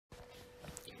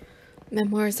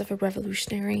Memoirs of a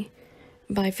Revolutionary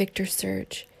by Victor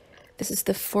Serge. This is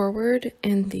the foreword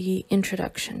and the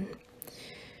introduction.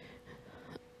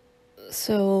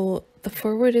 So the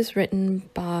foreword is written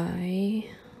by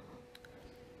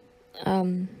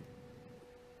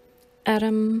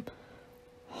Adam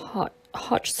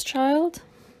Hochschild.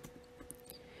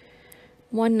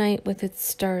 One night with its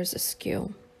stars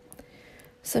askew.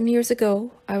 Some years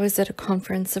ago, I was at a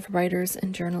conference of writers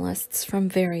and journalists from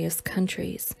various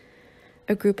countries.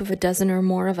 A group of a dozen or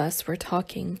more of us were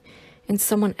talking, and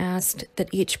someone asked that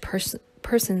each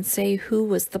person say who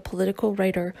was the political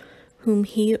writer whom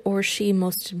he or she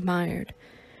most admired.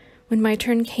 When my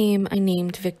turn came, I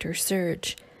named Victor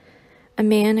Serge. A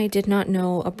man I did not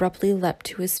know abruptly leapt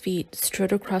to his feet,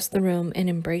 strode across the room, and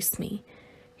embraced me.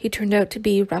 He turned out to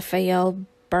be Rafael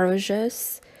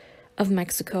Barrages of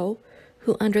Mexico,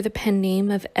 who under the pen name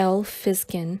of L.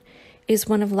 Fiskin is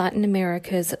one of Latin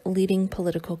America's leading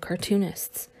political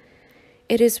cartoonists.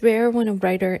 It is rare when a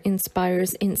writer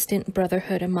inspires instant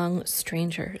brotherhood among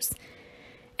strangers,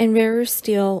 and rarer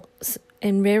still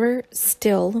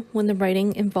when the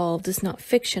writing involved is not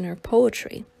fiction or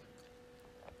poetry.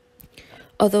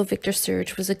 Although Victor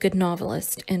Serge was a good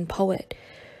novelist and poet,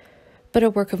 but a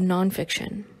work of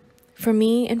nonfiction. For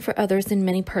me and for others in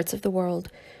many parts of the world,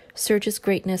 Serge's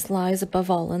greatness lies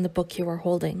above all in the book you are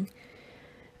holding.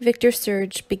 Victor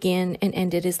Serge began and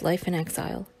ended his life in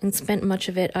exile, and spent much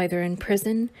of it either in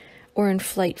prison or in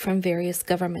flight from various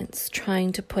governments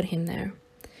trying to put him there.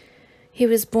 He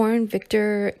was born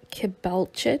Viktor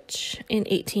Kibalchich in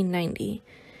 1890.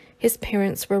 His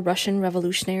parents were Russian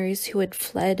revolutionaries who had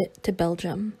fled to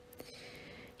Belgium.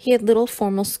 He had little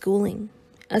formal schooling.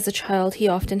 As a child, he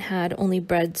often had only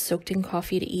bread soaked in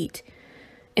coffee to eat.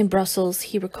 In Brussels,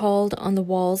 he recalled, on the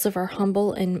walls of our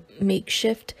humble and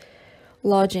makeshift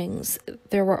lodgings,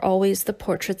 there were always the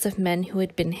portraits of men who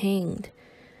had been hanged.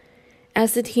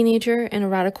 As a teenager in a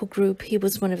radical group, he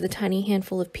was one of the tiny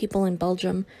handful of people in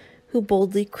Belgium who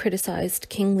boldly criticized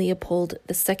King Leopold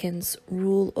II's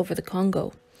rule over the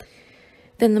Congo,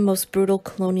 then the most brutal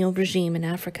colonial regime in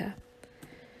Africa.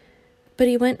 But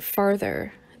he went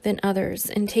farther than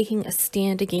others in taking a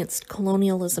stand against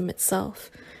colonialism itself,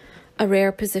 a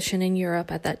rare position in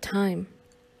Europe at that time.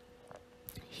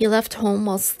 He left home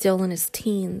while still in his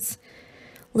teens,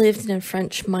 lived in a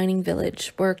French mining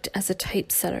village, worked as a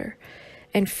typesetter,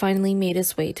 and finally made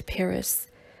his way to Paris.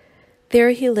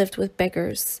 There he lived with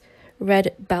beggars,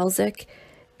 read Balzac,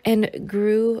 and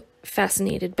grew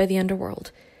fascinated by the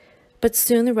underworld. But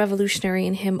soon the revolutionary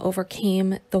in him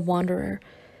overcame the wanderer.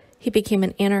 He became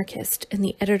an anarchist and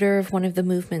the editor of one of the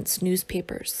movement's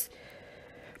newspapers.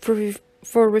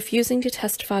 For refusing to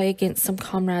testify against some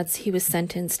comrades, he was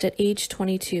sentenced at age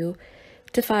 22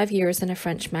 to 5 years in a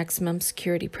French maximum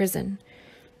security prison.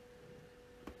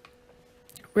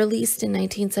 Released in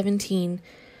 1917,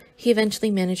 he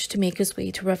eventually managed to make his way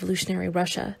to revolutionary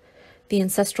Russia, the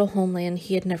ancestral homeland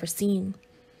he had never seen.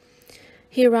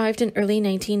 He arrived in early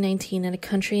 1919 in a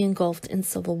country engulfed in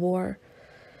civil war.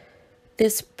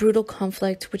 This brutal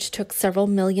conflict, which took several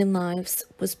million lives,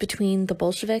 was between the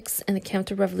Bolsheviks and the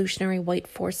counter-revolutionary white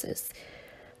forces,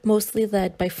 mostly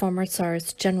led by former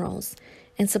Tsarist generals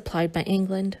and supplied by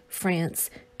England, France,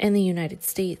 and the United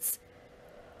States.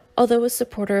 Although a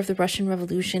supporter of the Russian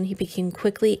Revolution, he became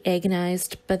quickly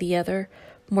agonized by the other,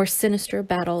 more sinister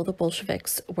battle the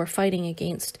Bolsheviks were fighting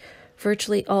against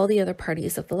virtually all the other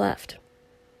parties of the left.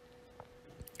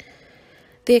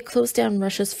 They had closed down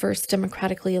Russia's first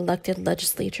democratically elected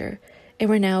legislature and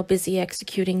were now busy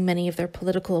executing many of their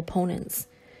political opponents.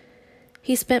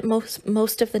 He spent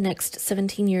most of the next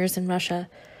 17 years in Russia,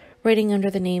 writing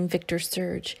under the name Victor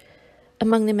Serge.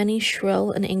 Among the many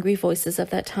shrill and angry voices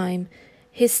of that time,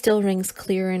 his still rings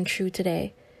clear and true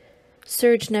today.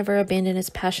 Serge never abandoned his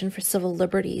passion for civil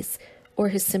liberties or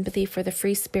his sympathy for the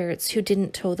free spirits who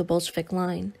didn't toe the Bolshevik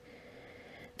line.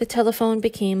 The telephone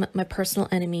became my personal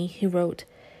enemy, he wrote.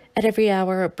 At every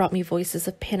hour it brought me voices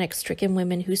of panic-stricken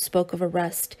women who spoke of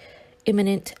arrest,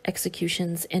 imminent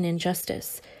executions, and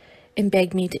injustice, and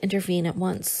begged me to intervene at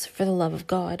once, for the love of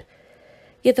God.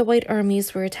 Yet the white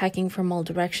armies were attacking from all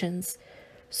directions.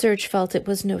 Serge felt it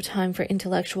was no time for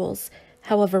intellectuals,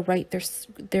 however right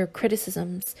their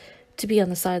criticisms, to be on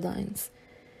the sidelines.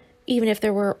 Even if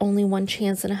there were only one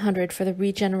chance in 100 for the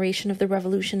regeneration of the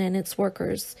revolution and its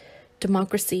workers,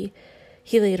 democracy,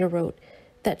 he later wrote,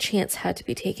 that chance had to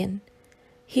be taken.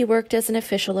 He worked as an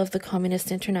official of the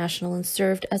Communist International and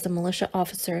served as a militia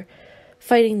officer,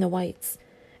 fighting the whites.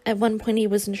 At one point he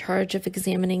was in charge of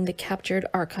examining the captured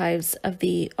archives of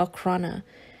the Okhrana,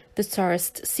 the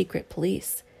Tsarist secret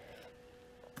police.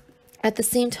 At the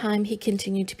same time, he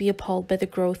continued to be appalled by the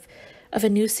growth of a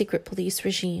new secret police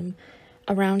regime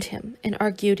around him and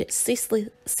argued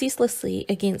ceaselessly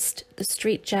against the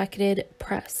straight-jacketed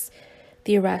press,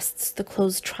 the arrests, the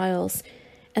closed trials,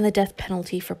 and the death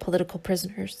penalty for political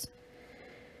prisoners.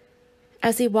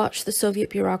 As he watched the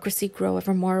Soviet bureaucracy grow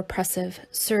ever more oppressive,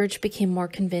 Serge became more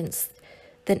convinced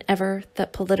than ever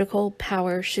that political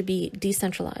power should be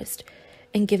decentralized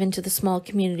and given to the small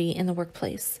community in the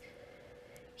workplace.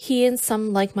 He and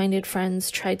some like-minded friends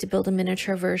tried to build a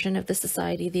miniature version of the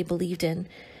society they believed in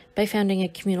by founding a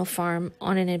communal farm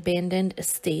on an abandoned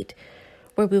estate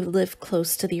where we would live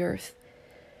close to the earth.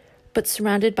 But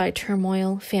surrounded by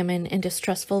turmoil, famine, and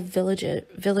distrustful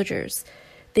villagers,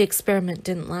 the experiment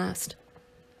didn't last.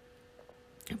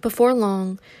 Before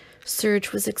long,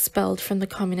 Serge was expelled from the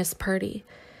Communist Party.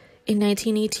 In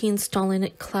 1918, Stalin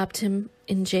clapped him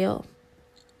in jail.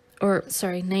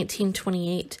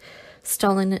 1928,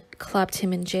 Stalin clapped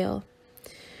him in jail.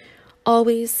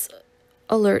 Always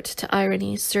alert to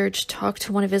irony, Serge talked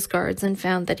to one of his guards and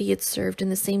found that he had served in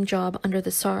the same job under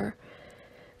the Tsar.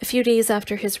 A few days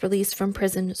after his release from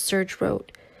prison, Serge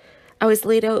wrote, "I was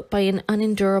laid out by an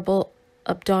unendurable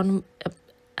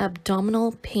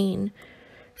abdominal pain.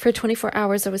 For 24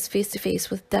 hours I was face to face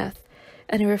with death,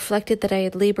 and I reflected that I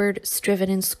had labored, striven,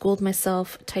 and schooled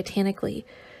myself titanically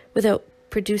without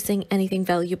producing anything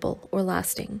valuable or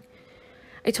lasting.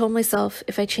 I told myself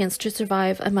if I chanced to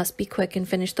survive, I must be quick and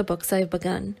finish the books I have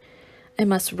begun. I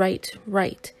must write.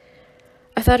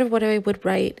 I thought of what I would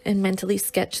write and mentally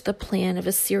sketched the plan of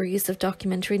a series of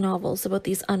documentary novels about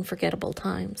these unforgettable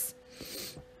times."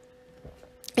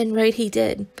 And write he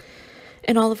did.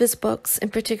 In all of his books,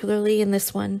 and particularly in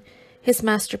this one, his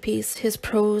masterpiece, his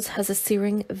prose has a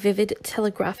searing, vivid,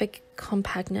 telegraphic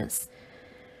compactness.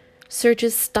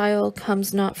 Serge's style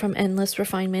comes not from endless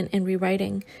refinement and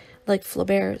rewriting, like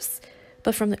Flaubert's,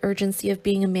 but from the urgency of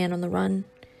being a man on the run.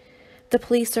 The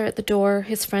police are at the door,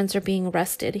 his friends are being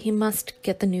arrested. He must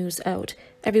get the news out.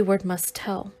 Every word must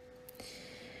tell.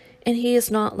 And he is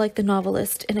not like the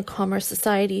novelist in a calmer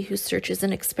society who searches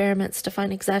and experiments to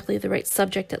find exactly the right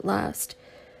subject at last.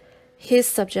 His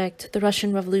subject, the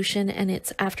Russian Revolution and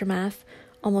its aftermath,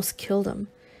 almost killed him.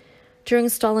 During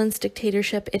Stalin's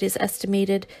dictatorship, it is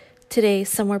estimated today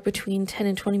somewhere between 10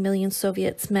 and 20 million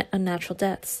Soviets met unnatural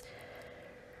deaths.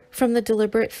 From the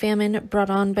deliberate famine brought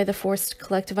on by the forced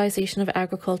collectivization of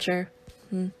agriculture,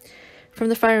 from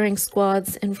the firing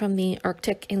squads, and from the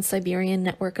Arctic and Siberian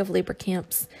network of labor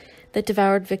camps that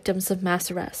devoured victims of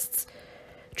mass arrests.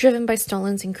 Driven by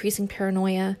Stalin's increasing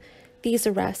paranoia, these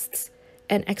arrests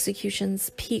and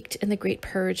executions peaked in the Great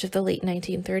Purge of the late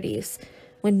 1930s,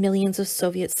 when millions of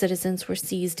Soviet citizens were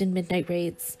seized in midnight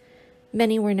raids.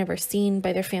 Many were never seen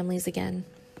by their families again.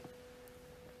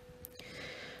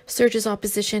 Serge's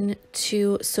opposition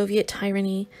to Soviet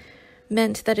tyranny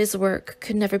meant that his work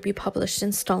could never be published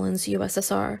in Stalin's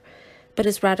USSR, but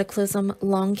his radicalism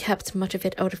long kept much of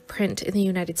it out of print in the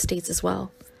United States as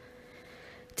well.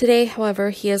 Today, however,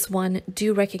 he has won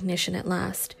due recognition at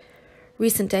last.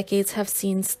 Recent decades have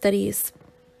seen studies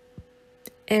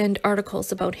and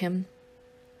articles about him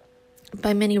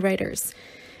by many writers,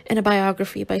 and a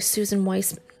biography by Susan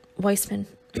Weissman.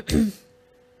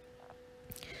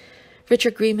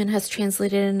 Richard Grieman has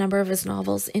translated a number of his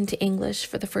novels into English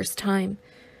for the first time.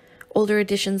 Older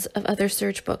editions of other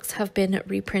Serge books have been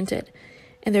reprinted,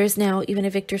 and there is now even a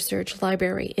Victor Serge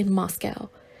library in Moscow.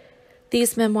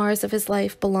 These memoirs of his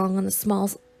life belong on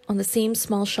the same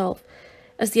small shelf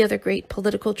as the other great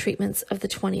political treatments of the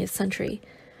 20th century.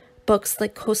 Books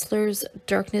like Koestler's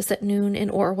Darkness at Noon and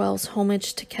Orwell's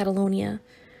Homage to Catalonia.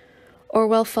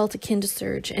 Orwell felt akin to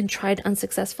Serge and tried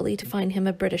unsuccessfully to find him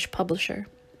a British publisher.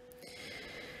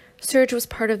 Serge was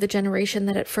part of the generation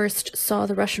that at first saw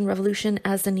the Russian Revolution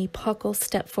as an epochal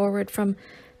step forward from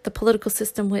the political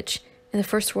system which, in the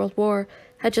First World War,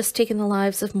 had just taken the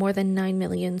lives of more than 9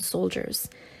 million soldiers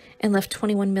and left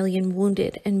 21 million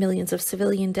wounded and millions of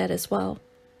civilian dead as well.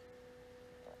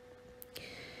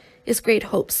 His great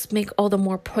hopes make all the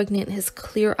more poignant his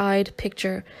clear-eyed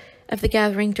picture of the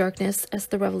gathering darkness as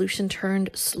the revolution turned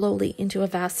slowly into a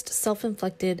vast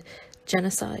self-inflicted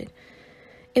genocide.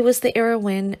 It was the era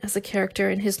when, as a character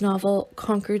in his novel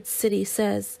Conquered City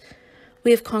says,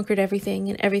 "We have conquered everything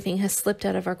and everything has slipped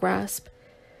out of our grasp."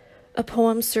 A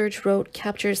poem Serge wrote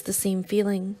captures the same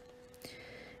feeling.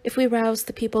 "If we roused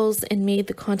the peoples and made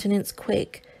the continents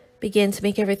quake, began to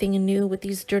make everything anew with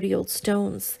these dirty old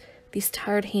stones, these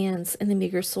tired hands and the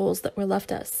meager souls that were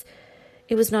left us,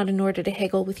 it was not in order to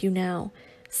haggle with you now.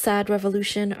 Sad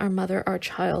revolution, our mother, our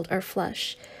child, our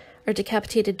flesh, our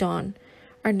decapitated dawn,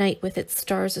 our night with its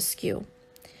stars askew."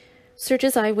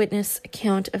 Serge's eyewitness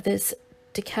account of this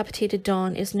decapitated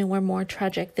dawn is nowhere more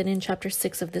tragic than in Chapter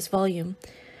 6 of this volume,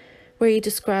 where he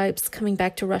describes coming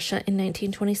back to Russia in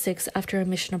 1926 after a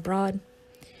mission abroad.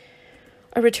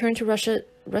 A return to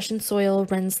Russian soil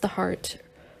rends the heart.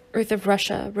 Earth of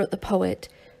Russia, wrote the poet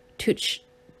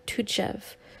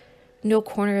Tuchev. No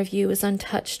corner of you is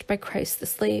untouched by Christ the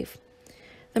slave.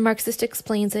 The Marxist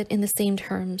explains it in the same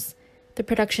terms. The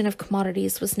production of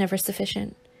commodities was never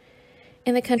sufficient.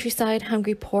 In the countryside,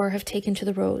 hungry poor have taken to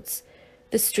the roads.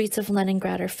 The streets of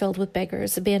Leningrad are filled with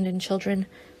beggars, abandoned children,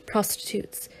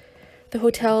 prostitutes. The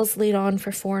hotels laid on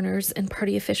for foreigners and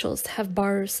party officials have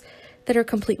bars that are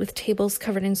complete with tables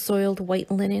covered in soiled white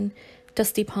linen,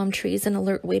 dusty palm trees, and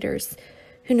alert waiters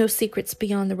who know secrets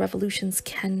beyond the revolution's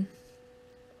ken.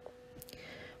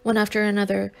 One after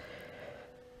another,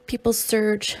 people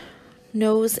Serge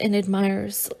knows and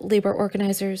admires, labor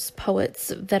organizers,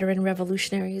 poets, veteran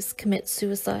revolutionaries commit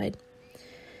suicide.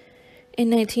 In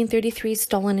 1933,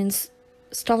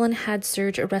 Stalin had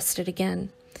Serge arrested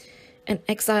again and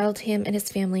exiled him and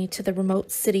his family to the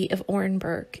remote city of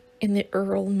Orenburg in the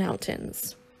Ural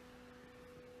Mountains.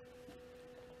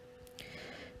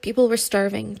 People were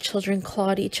starving. Children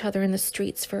clawed each other in the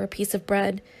streets for a piece of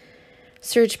bread.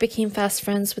 Serge became fast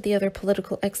friends with the other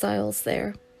political exiles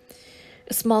there.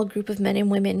 A small group of men and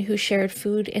women who shared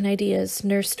food and ideas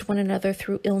nursed one another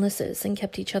through illnesses and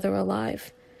kept each other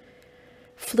alive.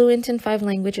 Fluent in 5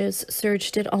 languages,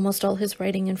 Serge did almost all his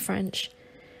writing in French.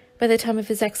 By the time of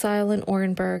his exile in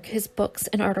Orenburg, his books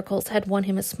and articles had won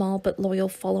him a small but loyal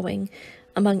following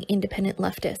among independent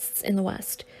leftists in the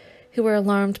West, who were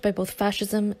alarmed by both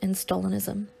fascism and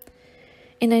Stalinism.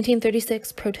 In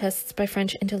 1936, protests by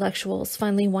French intellectuals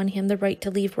finally won him the right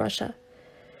to leave Russia.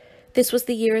 This was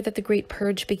the year that the Great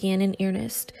Purge began in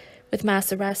earnest, with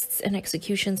mass arrests and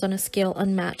executions on a scale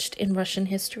unmatched in Russian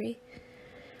history.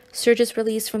 Serge's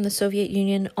release from the Soviet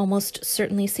Union almost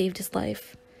certainly saved his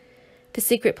life. The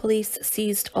secret police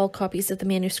seized all copies of the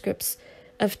manuscripts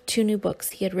of 2 new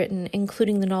books he had written,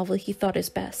 including the novel he thought his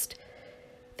best.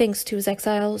 Thanks to his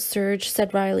exile, Serge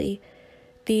said wryly,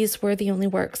 "These were the only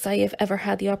works I have ever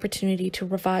had the opportunity to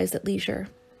revise at leisure."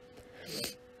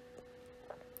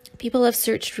 People have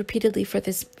searched repeatedly for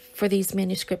these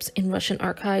manuscripts in Russian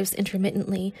archives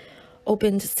intermittently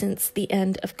opened since the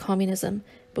end of communism,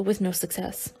 but with no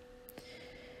success.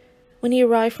 When he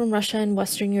arrived from Russia and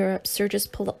Western Europe, Serge's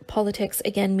politics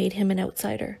again made him an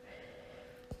outsider.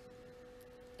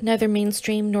 Neither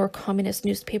mainstream nor communist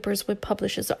newspapers would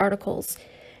publish his articles,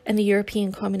 and the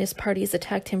European Communist parties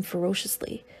attacked him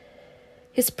ferociously.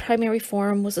 His primary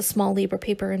forum was a small labor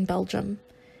paper in Belgium.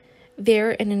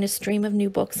 There, and in a stream of new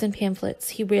books and pamphlets,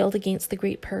 he railed against the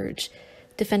Great Purge,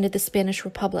 defended the Spanish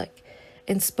Republic,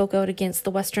 and spoke out against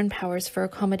the Western powers for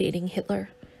accommodating Hitler.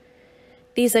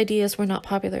 These ideas were not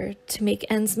popular. To make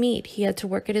ends meet, he had to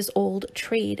work at his old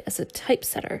trade as a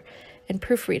typesetter and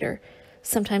proofreader,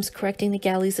 sometimes correcting the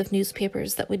galleys of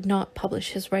newspapers that would not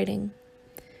publish his writing.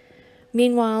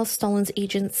 Meanwhile, Stalin's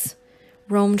agents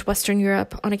roamed Western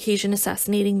Europe, on occasion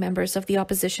assassinating members of the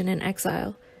opposition in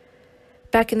exile.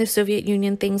 Back in the Soviet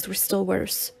Union, things were still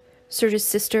worse. Serge's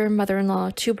sister,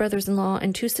 mother-in-law, 2 brothers-in-law,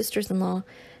 and 2 sisters-in-law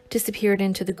disappeared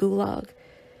into the Gulag.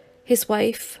 His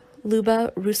wife,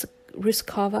 Luba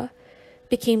Ruskova,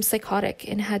 became psychotic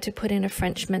and had to be put into a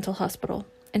French mental hospital.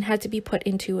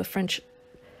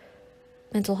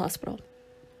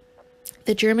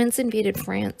 The Germans invaded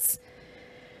France.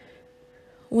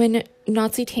 When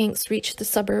Nazi tanks reached the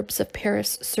suburbs of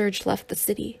Paris, Serge left the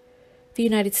city. The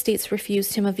United States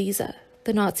refused him a visa.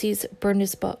 The Nazis burned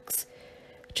his books.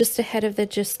 Just ahead of the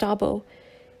Gestapo,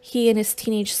 he and his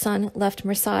teenage son left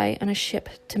Marseille on a ship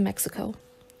to Mexico.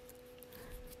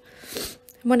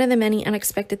 One of the many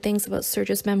unexpected things about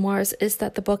Serge's memoirs is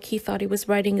that the book he thought he was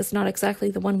writing is not exactly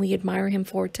the one we admire him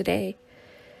for today.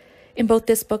 In both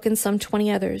this book and some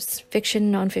 20 others,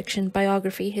 fiction, nonfiction,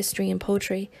 biography, history, and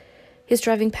poetry, his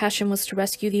driving passion was to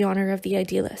rescue the honor of the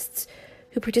idealists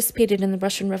who participated in the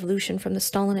Russian Revolution from the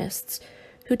Stalinists,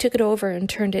 who took it over and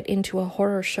turned it into a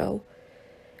horror show.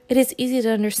 It is easy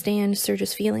to understand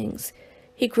Serge's feelings.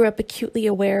 He grew up acutely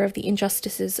aware of the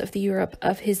injustices of the Europe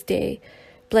of his day,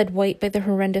 bled white by the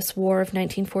horrendous war of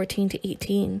 1914 to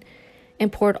 18,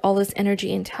 and poured all his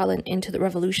energy and talent into the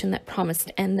revolution that promised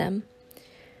to end them.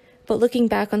 But looking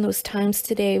back on those times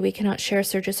today, we cannot share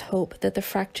Serge's hope that the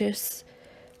fractious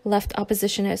left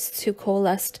oppositionists who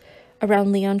coalesced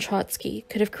around Leon Trotsky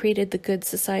could have created the good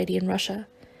society in Russia,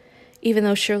 even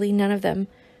though surely none of them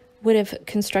would have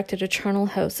constructed a charnel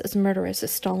house as murderous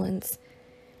as Stalin's.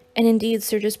 And indeed,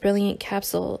 Serge's brilliant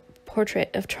capsule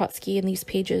portrait of Trotsky in these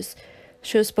pages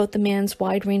shows both the man's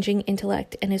wide-ranging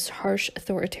intellect and his harsh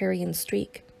authoritarian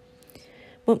streak.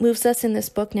 What moves us in this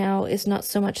book now is not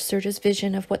so much Serge's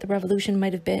vision of what the revolution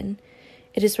might have been.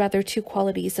 It is rather two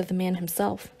qualities of the man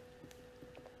himself.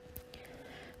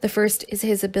 The first is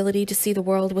his ability to see the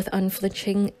world with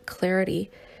unflinching clarity.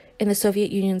 In the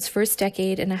Soviet Union's first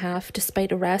decade and a half,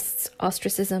 despite arrests,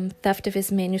 ostracism, theft of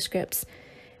his manuscripts,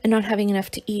 and not having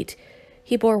enough to eat,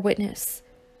 he bore witness.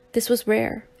 This was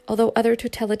rare, although other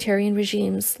totalitarian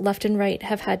regimes, left and right,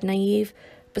 have had naive,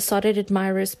 besotted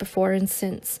admirers before and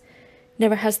since.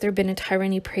 Never has there been a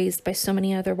tyranny praised by so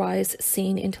many otherwise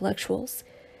sane intellectuals.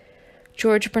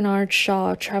 George Bernard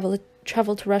Shaw traveled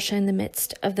to Russia in the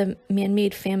midst of the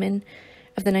man-made famine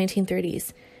of the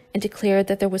 1930s and declared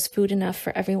that there was food enough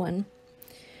for everyone.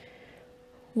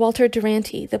 Walter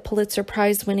Duranty, the Pulitzer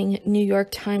Prize-winning New York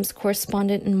Times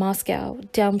correspondent in Moscow,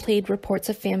 downplayed reports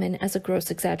of famine as a gross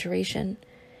exaggeration.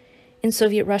 In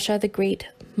Soviet Russia, the great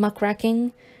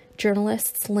muckraking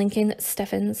journalists Lincoln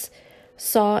Steffens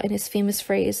saw in his famous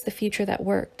phrase, "the future that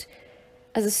worked,"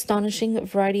 as astonishing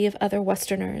variety of other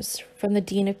Westerners, from the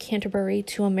Dean of Canterbury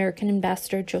to American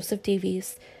Ambassador Joseph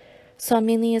Davies, saw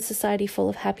mainly a society full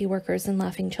of happy workers and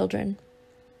laughing children.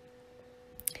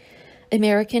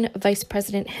 American Vice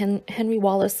President Henry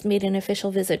Wallace made an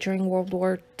official visit during World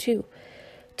War II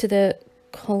to the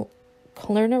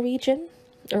Kolyma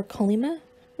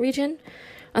region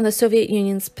on the Soviet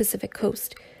Union's Pacific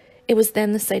coast. It was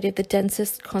then the site of the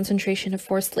densest concentration of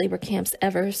forced labor camps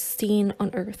ever seen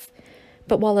on Earth,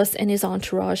 but Wallace and his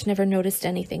entourage never noticed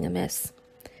anything amiss.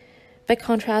 By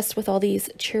contrast with all these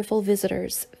cheerful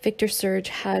visitors, Victor Serge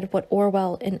had what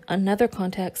Orwell, in another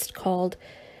context, called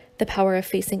the power of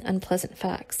facing unpleasant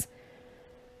facts.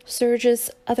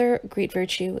 Serge's other great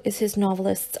virtue is his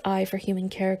novelist's eye for human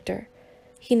character.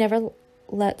 He never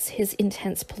lets his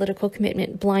intense political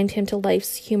commitment blind him to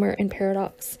life's humor and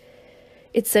paradox,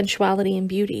 its sensuality and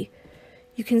beauty.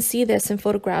 You can see this in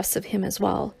photographs of him as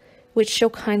well, which show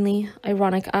kindly,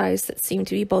 ironic eyes that seem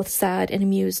to be both sad and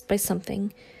amused by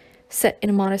something, set in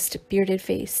a modest, bearded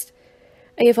face.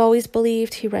 I have always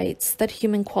believed, he writes, that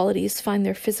human qualities find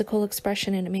their physical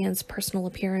expression in a man's personal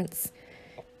appearance.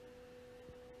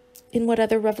 In what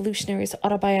other revolutionary's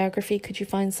autobiography could you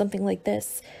find something like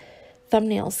this?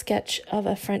 Thumbnail sketch of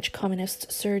a French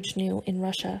communist Serge knew in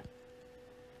Russia.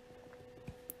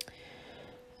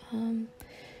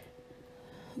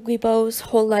 Guibault's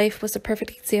whole life was a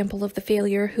perfect example of the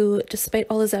failure who, despite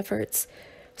all his efforts,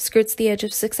 skirts the edge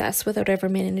of success without ever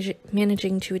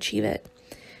managing to achieve it.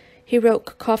 He wrote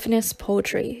cacophonous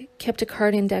poetry, kept a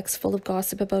card index full of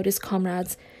gossip about his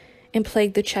comrades, and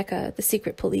plagued the Cheka, the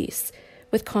secret police,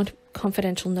 with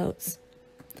confidential notes.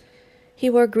 He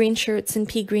wore green shirts and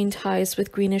pea-green ties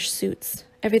with greenish suits.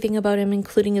 Everything about him,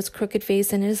 including his crooked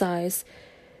face and his eyes,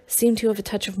 seemed to have a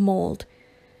touch of mold.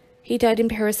 He died in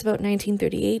Paris about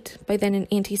 1938, by then an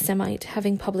anti-Semite,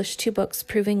 having published 2 books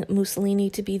proving Mussolini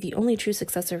to be the only true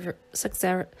successor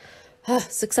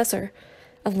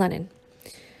of Lenin.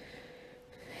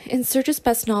 In Serge's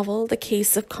best novel, The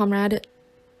Case of Comrade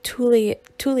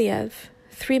Tuliev,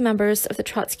 3 members of the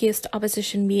Trotskyist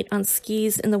opposition meet on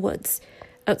skis in the woods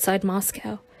outside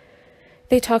Moscow.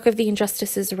 They talk of the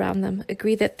injustices around them,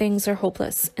 agree that things are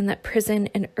hopeless, and that prison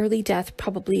and early death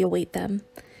probably await them.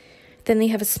 Then they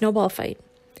have a snowball fight.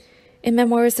 In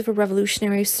Memoirs of a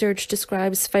Revolutionary, Serge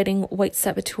describes fighting white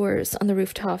saboteurs on the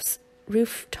rooftops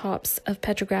of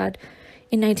Petrograd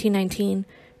in 1919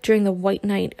 during the white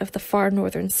night of the far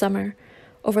northern summer,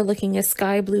 overlooking a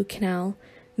sky-blue canal.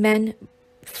 Men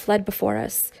fled before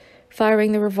us,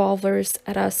 firing their revolvers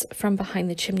at us from behind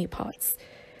the chimney pots.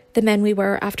 The men we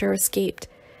were after escaped,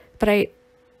 but I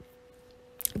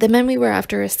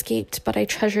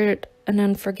treasured an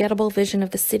unforgettable vision of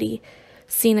the city,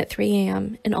 seen at 3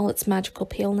 a.m. in all its magical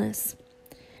paleness.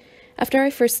 After I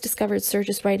first discovered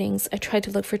Serge's writings, I tried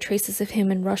to look for traces of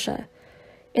him in Russia.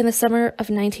 In the summer of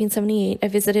 1978, I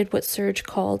visited what Serge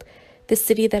called the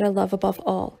city that I love above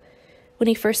all. When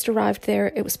he first arrived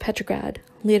there, it was Petrograd,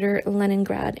 later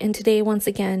Leningrad, and today, once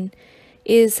again,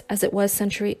 is, as it was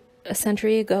a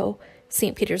century ago,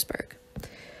 St. Petersburg.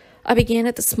 I began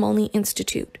at the Smolny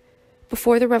Institute.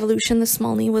 Before the revolution, the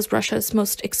Smolny was Russia's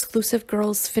most exclusive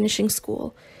girls' finishing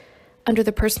school, under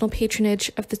the personal patronage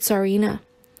of the Tsarina.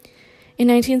 In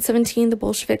 1917, the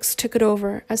Bolsheviks took it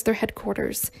over as their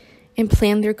headquarters and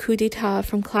planned their coup d'etat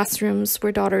from classrooms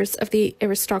where daughters of the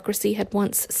aristocracy had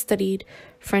once studied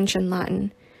French and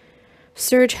Latin.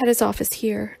 Serge had his office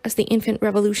here, as the infant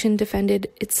revolution defended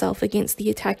itself against the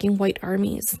attacking white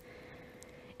armies.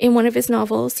 In one of his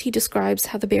novels, he describes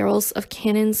how the barrels of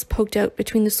cannons poked out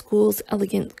between the school's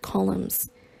elegant columns.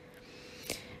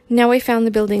 Now I found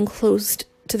the building closed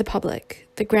to the public.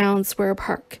 The grounds were a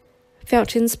park,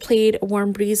 Fountains played, a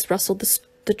warm breeze rustled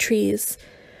the trees.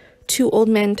 Two old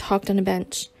men talked on a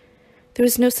bench. There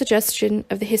was no suggestion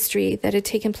of the history that had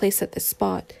taken place at this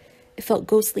spot. It felt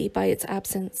ghostly by its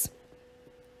absence.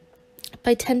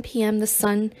 By 10 p.m., the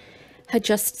sun had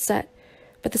just set,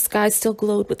 but the sky still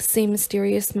glowed with the same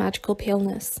mysterious, magical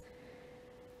paleness.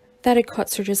 That had caught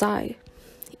Serge's eye,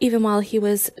 even while he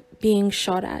was being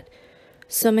shot at,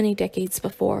 so many decades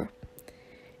before.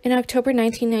 In October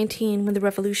 1919, when the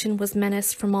revolution was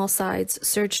menaced from all sides,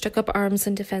 Serge took up arms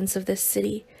in defense of this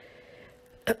city.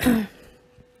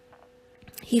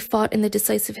 He fought in the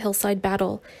decisive hillside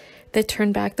battle that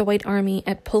turned back the White Army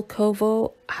at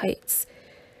Pulkovo Heights,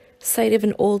 site of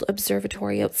an old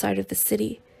observatory outside of the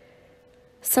city.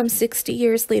 Some 60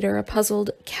 years later, a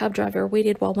puzzled cab driver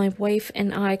waited while my wife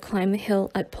and I climbed the hill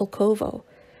at Pulkovo.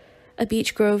 A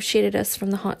beech grove shaded us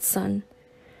from the hot sun.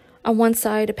 On one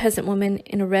side, a peasant woman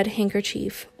in a red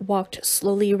handkerchief walked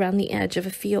slowly around the edge of a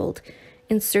field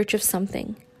in search of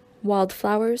something.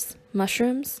 Wildflowers?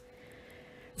 Mushrooms?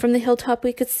 From the hilltop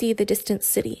we could see the distant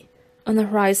city. On the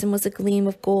horizon was a gleam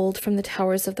of gold from the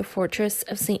towers of the fortress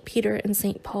of St. Peter and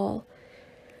St. Paul.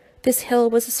 This hill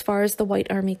was as far as the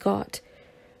White Army got.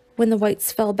 When the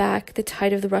Whites fell back, the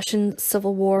tide of the Russian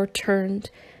Civil War turned,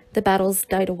 the battles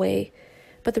died away,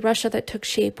 but the Russia that took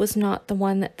shape was not the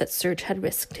one that Serge had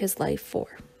risked his life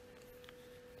for.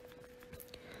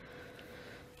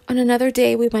 On another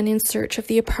day, we went in search of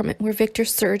the apartment where Victor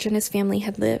Serge and his family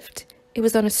had lived. It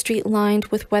was on a street lined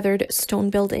with weathered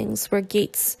stone buildings, where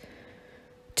gates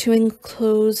to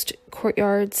enclosed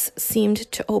courtyards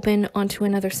seemed to open onto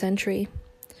another century.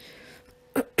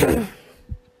 I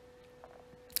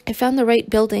found the right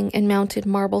building and mounted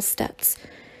marble steps,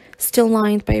 still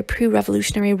lined by a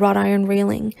pre-revolutionary wrought iron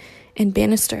railing and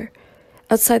banister.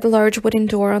 Outside the large wooden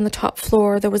door on the top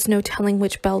floor, there was no telling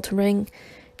which bell to ring,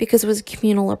 because it was a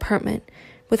communal apartment,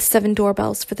 with 7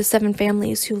 doorbells for the 7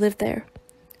 families who lived there.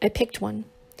 I picked one.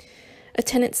 A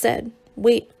tenant said,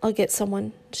 "Wait, I'll get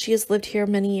someone. She has lived here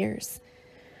many years."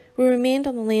 We remained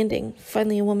on the landing.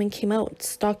 Finally, a woman came out,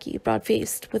 stocky,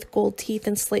 broad-faced, with gold teeth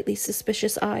and slightly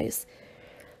suspicious eyes.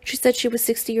 She said she was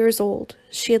 60 years old.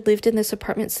 She had lived in this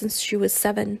apartment since she was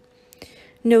 7.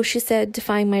 No, she said,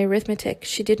 defying my arithmetic,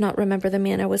 she did not remember the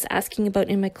man I was asking about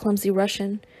in my clumsy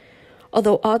Russian,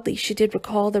 although oddly she did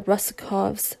recall the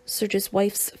Rusikovs, Serge's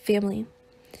wife's family.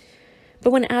 But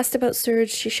when asked about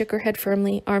Serge, she shook her head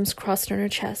firmly, arms crossed on her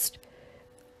chest.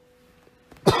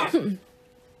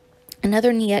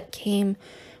 Another Niet came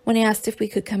when I asked if we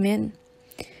could come in.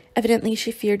 Evidently,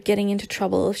 she feared getting into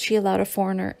trouble if she allowed a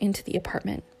foreigner into the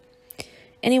apartment.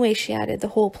 Anyway, she added, the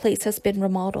whole place has been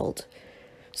remodeled.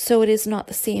 So it is not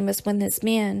the same as when this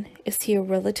man, is he a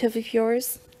relative of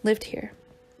yours, lived here.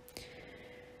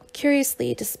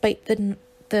 Curiously, despite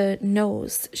the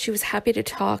no's, she was happy to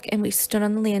talk, and we stood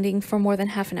on the landing for more than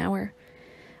half an hour.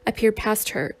 I peered past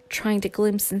her, trying to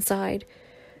glimpse inside.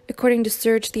 According to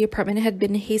Serge, the apartment had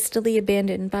been hastily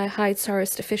abandoned by a high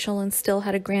Tsarist official and still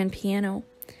had a grand piano.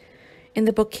 In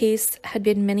the bookcase had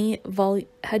been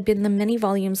the many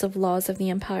volumes of Laws of the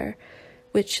Empire,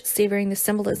 which, savoring the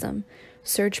symbolism,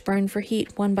 Serge burned for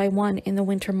heat one by one in the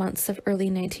winter months of early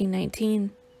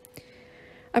 1919.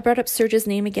 I brought up Serge's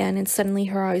name again, and suddenly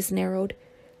her eyes narrowed.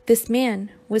 This man,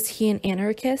 was he an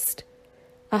anarchist?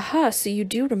 Aha, so you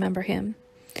do remember him.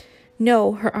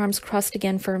 No, her arms crossed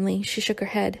again firmly. She shook her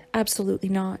head. Absolutely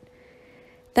not.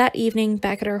 That evening,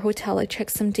 back at our hotel, I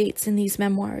checked some dates in these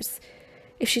memoirs.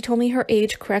 If she told me her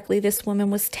age correctly, this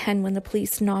woman was 10 when the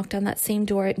police knocked on that same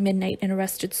door at midnight and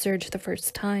arrested Serge the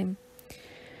first time.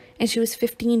 And she was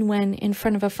 15 when, in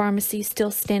front of a pharmacy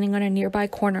still standing on a nearby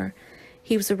corner,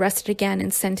 he was arrested again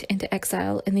and sent into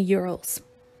exile in the Urals.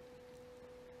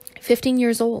 15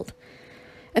 years old.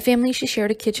 A family she shared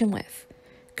a kitchen with.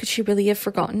 Could she really have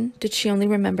forgotten? Did she only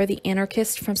remember the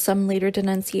anarchist from some later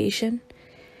denunciation?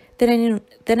 Then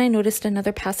I noticed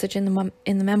another passage in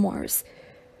the memoirs.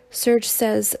 Serge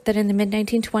says that in the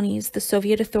mid-1920s, the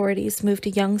Soviet authorities moved a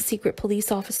young secret police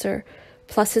officer,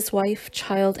 plus his wife,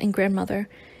 child, and grandmother,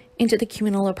 into the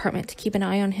communal apartment to keep an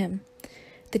eye on him.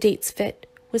 The dates fit.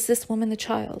 Was this woman the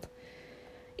child?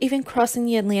 Even crossing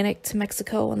the Atlantic to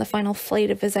Mexico on the final flight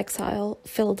of his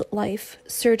exile-filled life,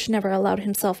 Serge never allowed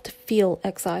himself to feel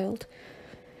exiled.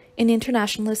 An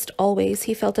internationalist always,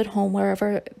 he felt at home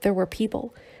wherever there were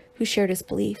people who shared his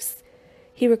beliefs.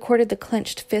 He recorded the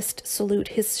clenched fist salute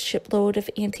his shipload of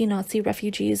anti-Nazi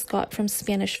refugees got from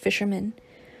Spanish fishermen.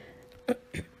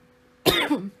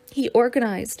 He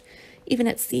organized, even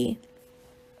at sea.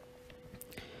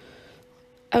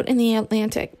 Out in the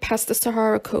Atlantic, past the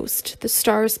Sahara coast, the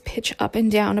stars pitch up and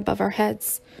down above our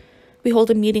heads. We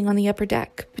hold a meeting on the upper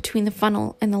deck, between the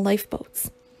funnel and the lifeboats.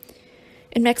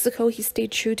 In Mexico, he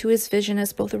stayed true to his vision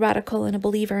as both a radical and a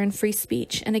believer in free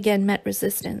speech, and again met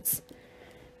resistance.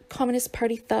 Communist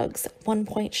Party thugs at one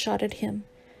point shot at him.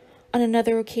 On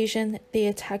another occasion, they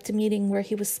attacked a meeting where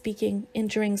he was speaking,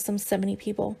 injuring some 70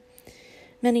 people,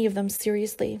 many of them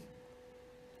seriously.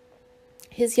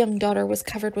 His young daughter was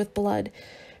covered with blood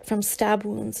from stab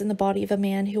wounds in the body of a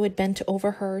man who had bent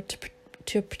over her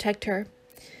to protect her.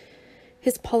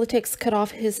 His politics cut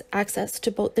off his access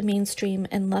to both the mainstream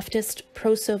and leftist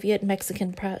pro-Soviet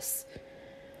Mexican press.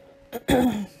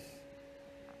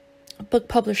 Book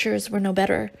publishers were no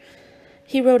better.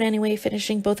 He wrote anyway,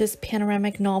 finishing both his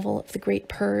panoramic novel of The Great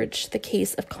Purge, The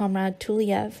Case of Comrade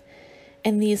Tuliev,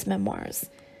 and these memoirs.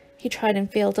 He tried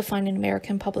and failed to find an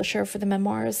American publisher for the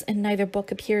memoirs, and neither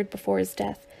book appeared before his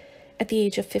death at the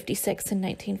age of 56 in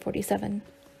 1947.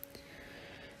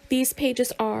 These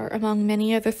pages are, among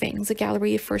many other things, a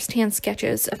gallery of first-hand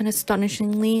sketches of an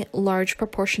astonishingly large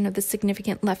proportion of the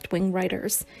significant left-wing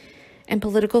writers and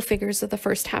political figures of the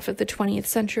first half of the 20th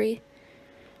century.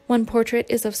 One portrait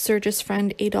is of Serge's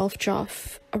friend Adolf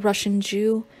Joff, a Russian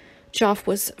Jew. Joff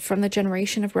was from the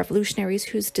generation of revolutionaries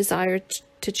whose desire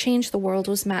to change the world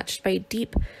was matched by a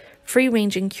deep,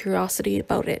 free-ranging curiosity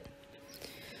about it.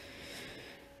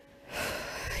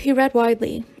 He read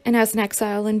widely, and as an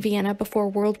exile in Vienna before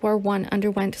World War I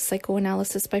underwent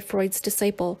psychoanalysis by Freud's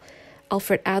disciple,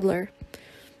 Alfred Adler.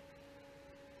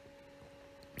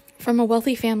 From a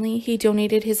wealthy family, he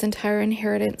donated his entire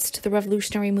inheritance to the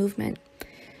revolutionary movement.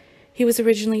 He was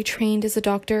originally trained as a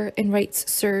doctor, and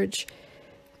writes Serge,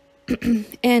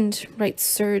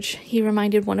 he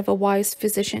reminded one of a wise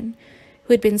physician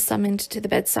who had been summoned to the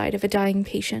bedside of a dying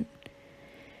patient.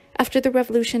 After the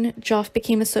revolution, Joff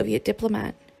became a Soviet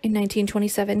diplomat. In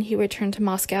 1927, he returned to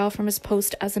Moscow from his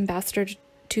post as ambassador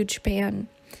to Japan.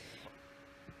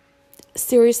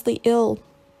 Seriously ill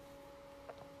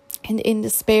and in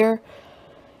despair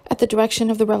at the direction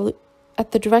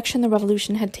the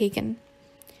revolution had taken.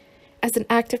 As an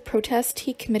act of protest,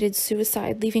 he committed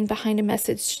suicide, leaving behind a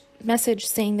message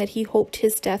saying that he hoped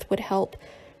his death would help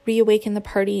reawaken the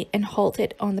party and halt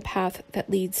it on the path that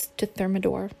leads to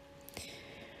Thermidor.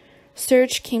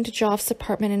 Serge came to Joff's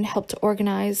apartment and helped to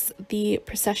organize the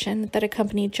procession that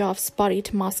accompanied Joff's body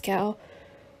to Moscow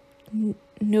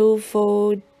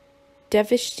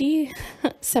Novodevishty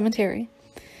Cemetery.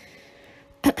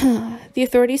 The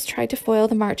authorities tried to foil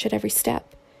the march at every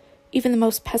step. Even the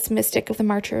most pessimistic of the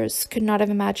marchers could not have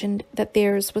imagined that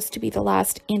theirs was to be the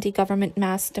last anti-government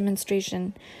mass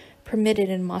demonstration permitted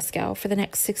in Moscow for the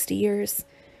next 60 years.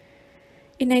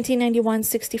 In 1991,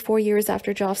 64 years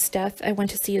after Joff's death, I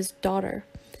went to see his daughter,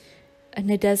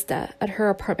 Nadezhda, at her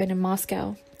apartment in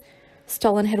Moscow.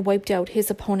 Stalin had wiped out his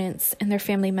opponents and their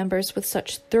family members with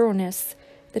such thoroughness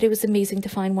that it was amazing to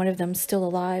find one of them still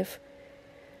alive.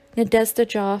 Nadezhda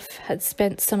Joff had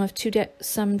spent some 2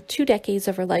 decades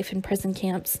of her life in prison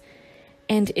camps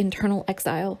and internal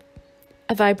exile.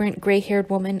 A vibrant, gray-haired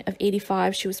woman of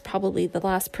 85, she was probably the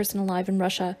last person alive in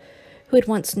Russia who had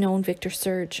once known Victor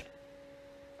Serge.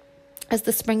 As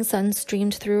the spring sun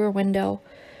streamed through her window,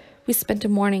 we spent a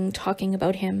morning talking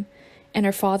about him and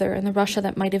her father and the Russia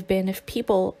that might have been if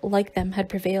people like them had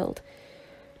prevailed.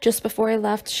 Just before I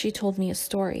left, she told me a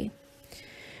story.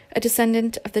 A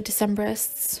descendant of the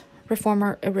Decembrists,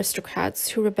 reformer aristocrats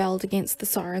who rebelled against the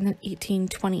Tsar in the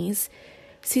 1820s,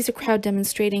 sees a crowd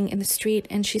demonstrating in the street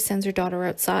and she sends her daughter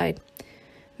outside.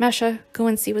 "Masha, go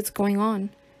and see what's going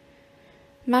on."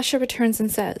 Masha returns and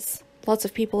says, "Lots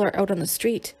of people are out on the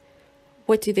street.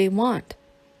 What do they want?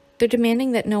 They're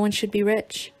demanding that no one should be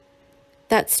rich."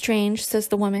 "That's strange," says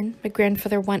the woman. "My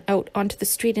grandfather went out onto the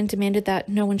street and demanded that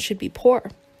no one should be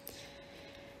poor."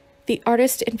 The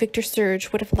artist in Victor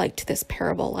Serge would have liked this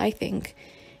parable, I think,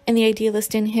 and the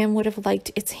idealist in him would have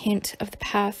liked its hint of the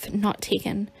path not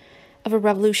taken, of a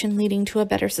revolution leading to a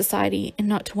better society and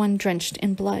not to one drenched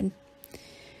in blood.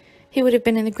 He would have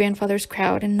been in the grandfather's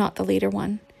crowd and not the later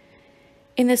one.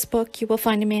 In this book, you will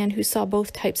find a man who saw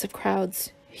both types of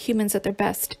crowds, humans at their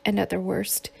best and at their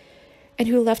worst, and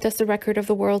who left us a record of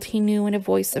the world he knew in a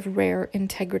voice of rare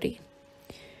integrity.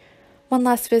 One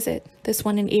last visit, this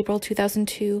one in April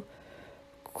 2002,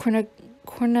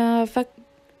 Cuernavaca,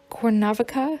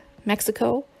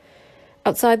 Mexico.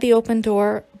 Outside the open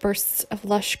door, bursts of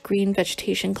lush green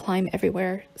vegetation climb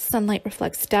everywhere. Sunlight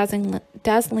reflects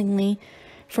dazzlingly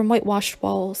from whitewashed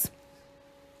walls.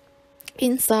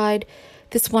 Inside,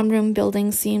 this one-room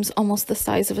building seems almost the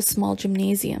size of a small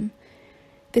gymnasium.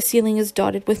 The ceiling is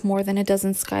dotted with more than a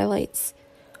dozen skylights.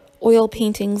 Oil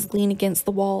paintings lean against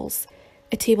the walls.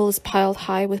 A table is piled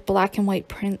high with black and white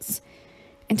prints.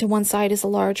 and to one side is a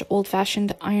large,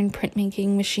 old-fashioned iron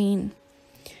printmaking machine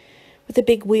with a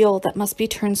big wheel that must be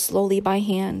turned slowly by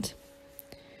hand.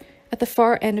 At the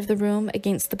far end of the room,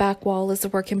 against the back wall, is a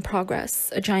work in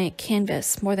progress, a giant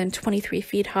canvas more than 23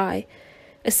 feet high,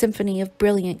 a symphony of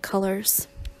brilliant colors.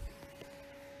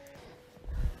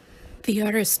 The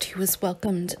artist who has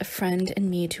welcomed a friend and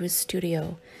me to his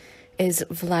studio is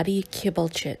Vladi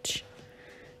Kibalchich,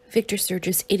 Victor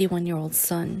Serge's 81-year-old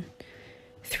son.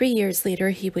 3 years later,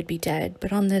 he would be dead,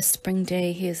 but on this spring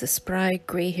day, he is a spry,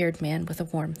 gray-haired man with a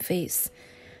warm face,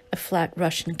 a flat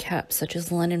Russian cap such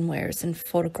as Lenin wears in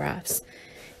photographs,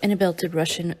 and a belted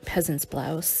Russian peasant's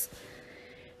blouse.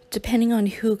 Depending on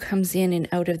who comes in and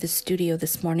out of the studio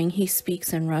this morning, he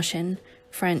speaks in Russian,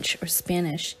 French, or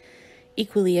Spanish,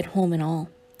 equally at home in all.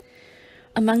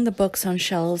 Among the books on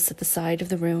shelves at the side of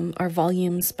the room are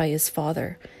volumes by his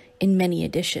father, in many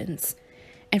editions,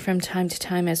 and from time to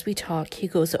time as we talk, he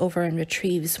goes over and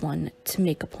retrieves one to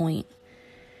make a point.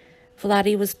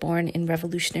 Vladi was born in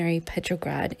revolutionary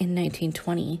Petrograd in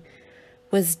 1920,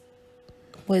 was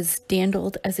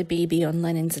dandled as a baby on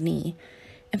Lenin's knee,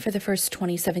 and for the first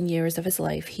 27 years of his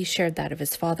life, he shared that of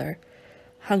his father.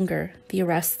 Hunger, the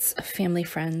arrests of family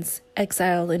friends,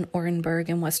 exile in Orenburg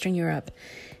in Western Europe,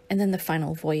 and then the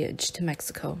final voyage to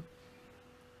Mexico.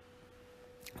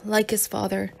 Like his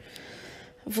father,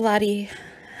 Vladi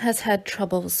has had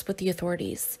troubles with the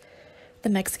authorities. The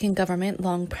Mexican government,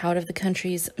 long proud of the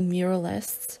country's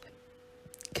muralists,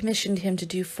 commissioned him to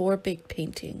do 4 big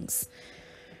paintings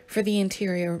for the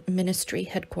Interior Ministry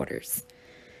headquarters.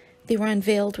 They were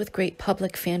unveiled with great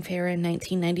public fanfare in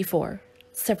 1994.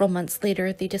 Several months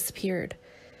later, they disappeared.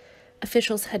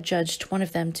 Officials had judged one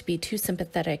of them to be too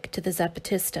sympathetic to the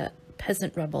Zapatista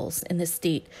peasant rebels in the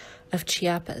state of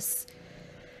Chiapas.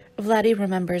 Vladi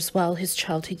remembers well his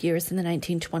childhood years in the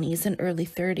 1920s and early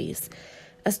 30s,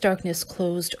 as darkness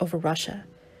closed over Russia.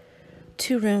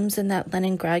 2 rooms in that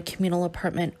Leningrad communal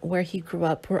apartment where he grew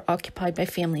up were occupied by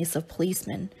families of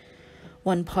policemen,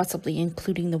 one possibly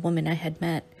including the woman I had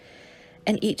met,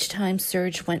 and each time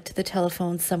Serge went to the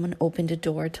telephone, someone opened a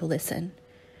door to listen.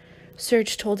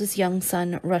 Serge told his young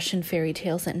son Russian fairy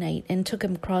tales at night and took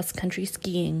him cross-country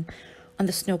skiing on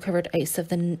the snow-covered ice of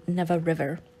the Neva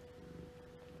River.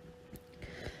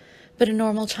 But a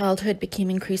normal childhood became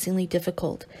increasingly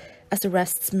difficult as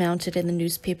arrests mounted and the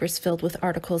newspapers filled with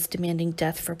articles demanding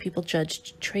death for people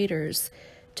judged traitors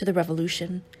to the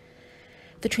revolution.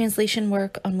 The translation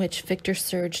work on which Victor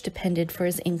Serge depended for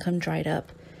his income dried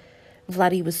up.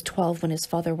 Vladi was 12 when his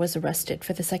father was arrested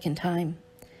for the second time.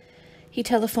 He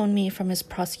telephoned me from his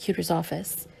prosecutor's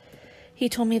office. He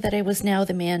told me that I was now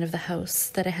the man of the house,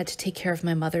 that I had to take care of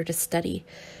my mother, to study,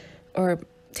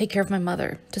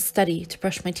 to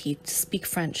brush my teeth, to speak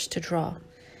French, to draw.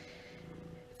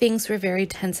 Things were very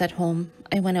tense at home.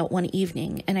 I went out one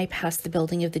evening, and I passed the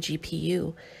building of the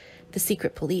GPU, the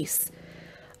secret police.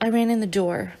 I ran in the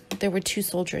door. There were 2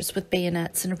 soldiers with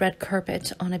bayonets and a red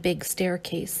carpet on a big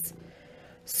staircase.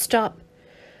 Stop.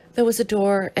 There was a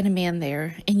door and a man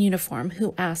there, in uniform,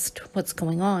 who asked, "What's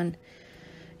going on?"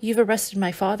 "You've arrested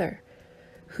my father."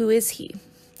 "Who is he?"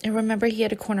 I remember he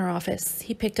had a corner office.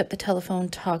 He picked up the telephone,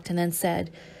 talked, and then said,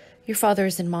 "Your father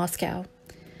is in Moscow."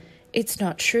 "It's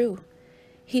not true."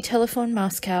 He telephoned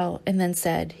Moscow and then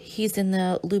said, "He's in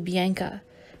the Lubyanka,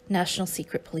 National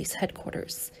Secret Police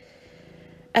headquarters."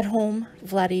 At home,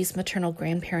 Vladi's maternal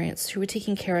grandparents, who were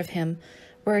taking care of him,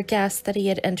 were aghast that he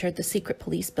had entered the secret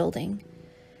police building.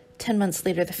 10 months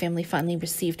later, the family finally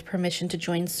received permission to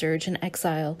join Serge in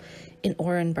exile in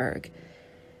Orenburg.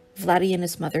 Vladi and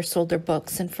his mother sold their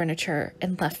books and furniture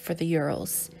and left for the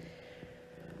Urals.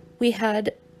 We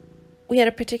had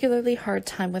a particularly hard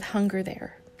time with hunger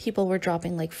there. People were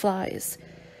dropping like flies.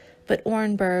 But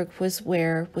Orenburg was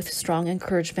where, with strong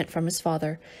encouragement from his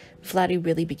father, Vladi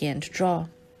really began to draw.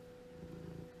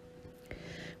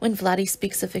 When Vladi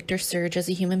speaks of Victor Serge as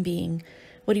a human being,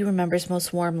 what he remembers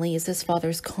most warmly is his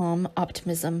father's calm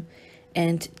optimism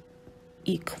and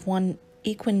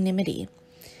equanimity.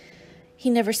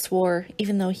 He never swore,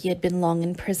 even though he had been long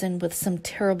in prison with some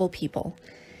terrible people.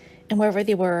 And wherever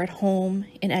they were, at home,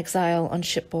 in exile, on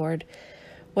shipboard,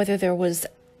 whether there was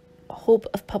hope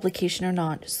of publication or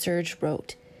not, Serge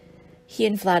wrote. He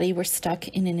and Vladi were stuck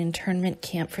in an internment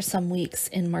camp for some weeks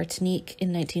in Martinique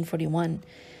in 1941,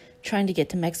 trying to get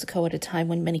to Mexico at a time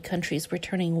when many countries were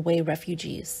turning away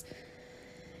refugees.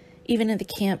 Even in the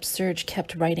camp, Serge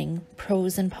kept writing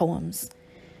prose and poems.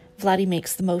 Vladi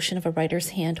makes the motion of a writer's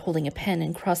hand holding a pen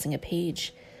and crossing a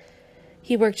page.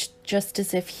 He worked just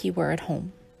as if he were at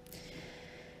home.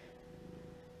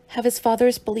 Have his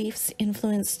father's beliefs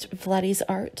influenced Vladi's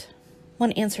art?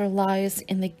 One answer lies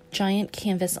in the giant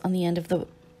canvas on the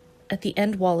at the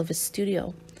end wall of his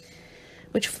studio,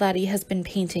 which Flatty has been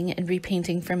painting and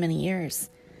repainting for many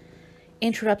years,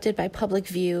 interrupted by public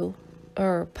viewing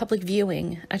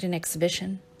at an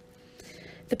exhibition.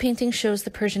 The painting shows the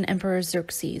Persian Emperor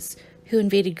Xerxes, who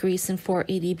invaded Greece in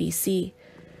 480 BC.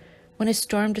 When a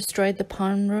storm destroyed the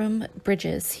Ponrum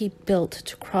bridges he built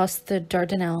to cross the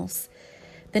Dardanelles,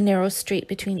 the narrow strait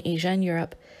between Asia and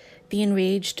Europe, the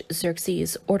enraged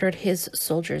Xerxes ordered his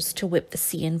soldiers to whip the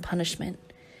sea in punishment.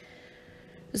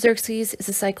 Xerxes is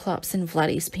a cyclops in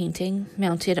Vladdy's painting,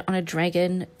 mounted on a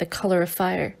dragon the color of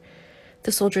fire.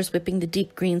 The soldiers whipping the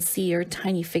deep green sea are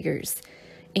tiny figures,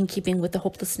 in keeping with the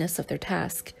hopelessness of their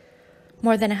task.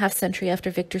 More than a half-century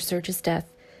after Victor Serge's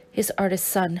death, his artist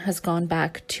son has gone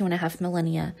back 2.5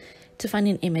 millennia to find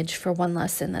an image for one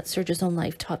lesson that Serge's own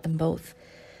life taught them both,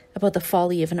 about the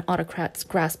folly of an autocrat's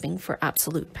grasping for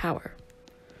absolute power.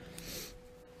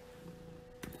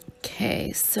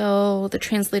 Okay, so the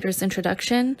translator's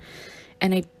introduction,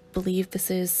 and I believe this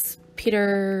is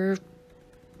Peter,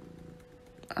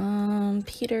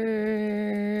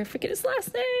 forget his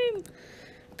last name,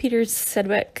 Peter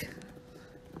Sedgwick.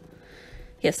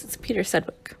 Yes, it's Peter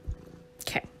Sedgwick.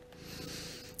 Okay.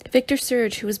 Victor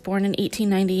Serge, who was born in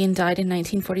 1890 and died in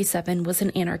 1947, was an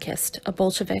anarchist, a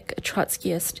Bolshevik, a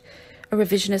Trotskyist, a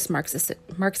revisionist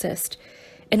Marxist,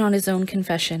 and on his own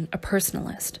confession, a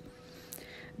personalist.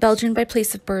 Belgian by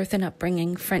place of birth and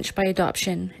upbringing, French by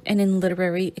adoption and in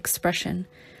literary expression,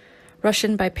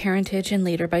 Russian by parentage and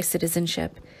later by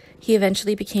citizenship, he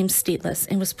eventually became stateless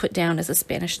and was put down as a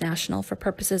Spanish national for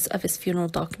purposes of his funeral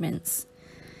documents.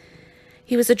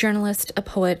 He was a journalist, a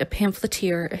poet, a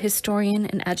pamphleteer, a historian,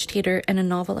 an agitator, and a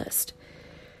novelist.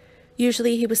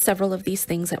 Usually he was several of these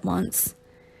things at once.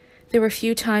 There were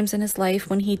few times in his life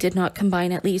when he did not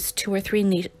combine at least 2 or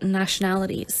 3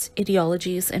 nationalities,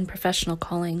 ideologies, and professional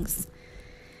callings.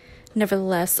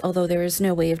 Nevertheless, although there is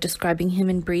no way of describing him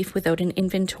in brief without an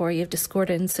inventory of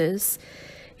discordances,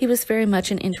 he was very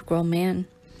much an integral man.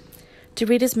 To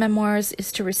read his memoirs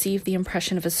is to receive the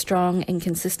impression of a strong and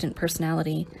consistent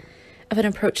personality, of an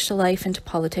approach to life and to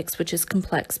politics which is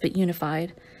complex but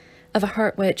unified, of a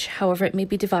heart which, however it may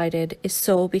be divided, is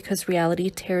so because reality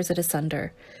tears it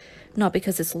asunder, not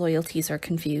because its loyalties are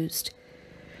confused.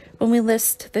 When we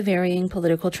list the varying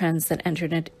political trends that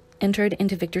entered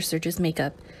into Victor Serge's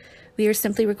makeup, we are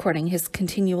simply recording his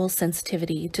continual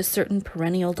sensitivity to certain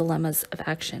perennial dilemmas of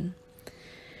action.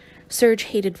 Serge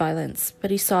hated violence, but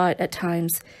he saw it at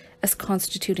times as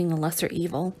constituting the lesser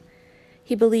evil.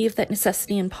 He believed that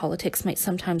necessity in politics might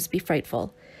sometimes be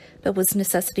frightful, but was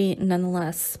necessity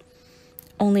nonetheless.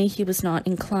 Only he was not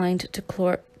inclined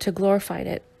to glorify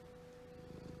it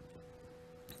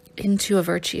into a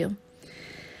virtue.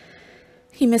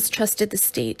 He mistrusted the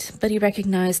state, but he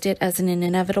recognized it as an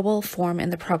inevitable form in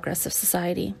the progress of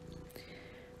society.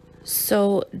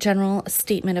 So general a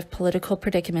statement of political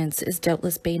predicaments is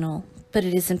doubtless banal, but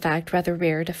it is in fact rather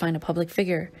rare to find a public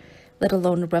figure, let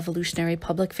alone a revolutionary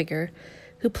public figure,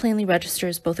 who plainly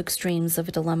registers both extremes of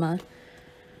a dilemma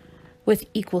with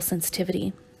equal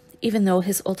sensitivity, even though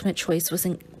his ultimate choice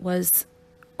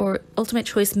ultimate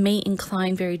choice may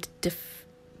incline very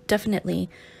definitely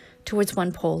towards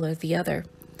one pole or the other.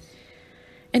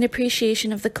 An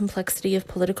appreciation of the complexity of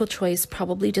political choice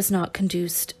probably does not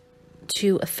conduce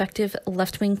to effective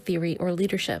left-wing theory or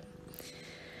leadership.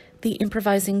 The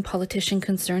improvising politician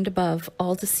concerned above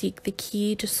all to seek the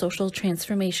key to social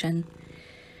transformation.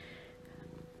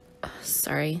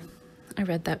 Sorry, I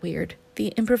read that weird. The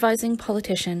improvising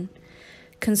politician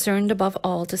concerned above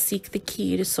all to seek the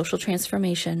key to social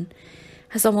transformation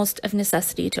has almost of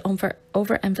necessity to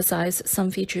overemphasize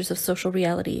some features of social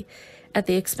reality at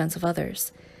the expense of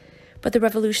others. But the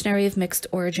revolutionary of mixed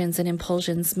origins and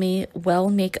impulsions may well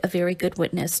make a very good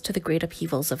witness to the great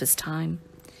upheavals of his time.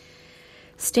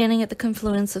 Standing at the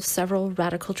confluence of several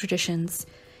radical traditions,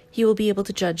 he will be able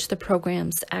to judge the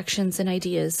programs, actions, and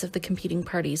ideas of the competing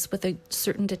parties with a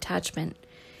certain detachment,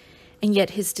 and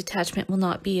yet his detachment will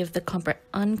not be of the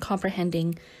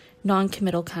uncomprehending,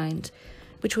 non-committal kind,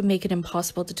 which would make it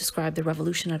impossible to describe the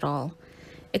revolution at all,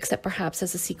 except perhaps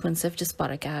as a sequence of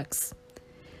despotic acts.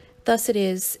 Thus it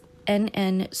is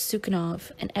N.N.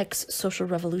 Sukhanov, an ex-social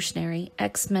revolutionary,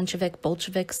 ex-Menshevik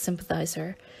Bolshevik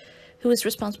sympathizer, who is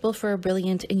responsible for a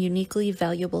brilliant and uniquely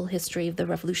valuable history of the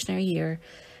revolutionary year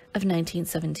of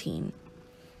 1917.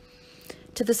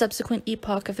 To the subsequent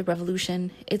epoch of the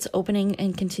revolution, its opening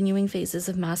and continuing phases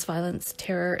of mass violence,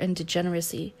 terror, and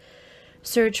degeneracy,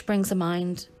 Serge brings a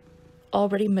mind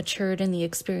already matured in the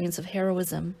experience of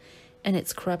heroism and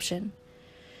its corruption.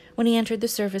 When he entered the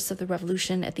service of the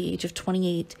revolution at the age of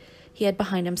 28, he had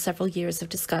behind him several years of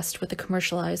disgust with the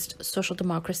commercialized social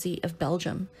democracy of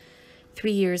Belgium,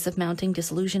 3 years of mounting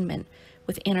disillusionment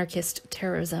with anarchist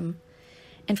terrorism,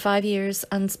 and 5 years'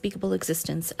 unspeakable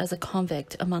existence as a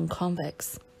convict among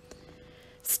convicts.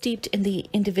 Steeped in the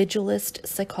individualist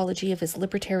psychology of his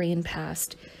libertarian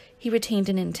past, he retained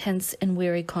an intense and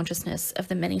weary consciousness of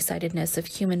the many-sidedness of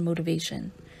human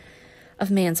motivation,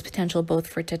 of man's potential both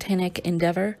for titanic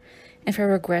endeavor and for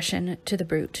regression to the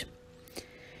brute.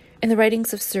 In the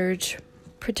writings of Serge,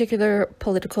 particular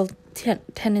political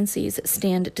tendencies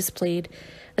stand displayed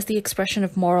as the expression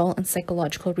of moral and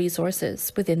psychological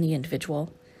resources within the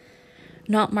individual.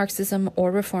 Not Marxism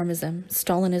or reformism,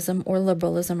 Stalinism or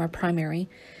liberalism are primary,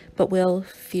 but will,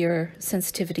 fear,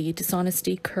 sensitivity,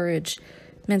 dishonesty, courage,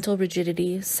 mental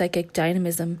rigidity, psychic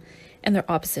dynamism, and their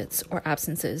opposites or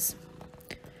absences.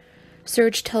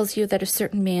 Serge tells you that a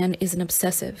certain man is an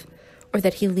obsessive, or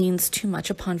that he leans too much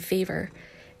upon favor,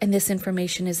 and this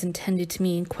information is intended to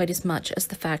mean quite as much as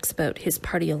the facts about his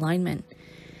party alignment.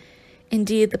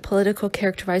 Indeed, the political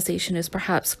characterization is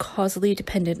perhaps causally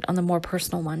dependent on the more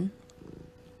personal one.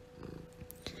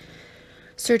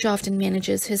 Serge often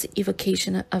manages his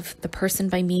evocation of the person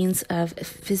by means of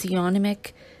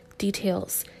physiognomic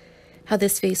details, how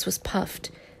this face was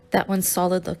puffed, that one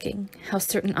solid-looking, how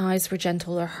certain eyes were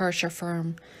gentle or harsh or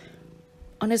firm.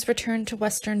 On his return to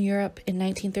Western Europe in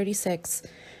 1936,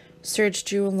 Serge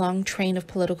drew a long train of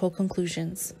political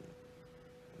conclusions,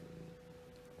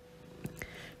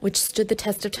 which stood the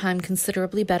test of time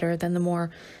considerably better than the more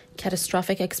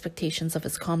catastrophic expectations of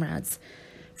his comrades,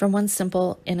 from one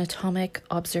simple anatomic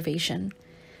observation,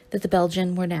 that the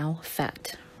Belgians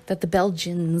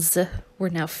were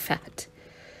now fat.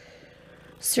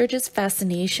 Serge's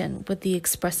fascination with the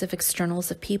expressive externals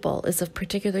of people is of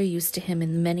particular use to him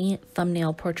in the many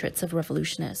thumbnail portraits of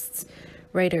revolutionists,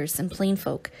 writers, and plain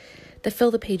folk that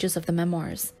fill the pages of the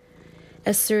Memoirs.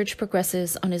 As Serge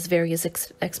progresses on his various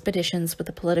expeditions with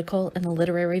the political and the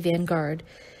literary vanguard,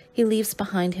 he leaves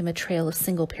behind him a trail of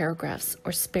single paragraphs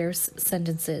or sparse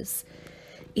sentences,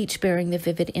 each bearing the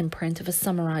vivid imprint of a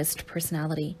summarized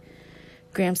personality.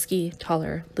 Gramsci,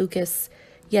 Toller, Lucas,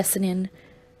 Yesenin,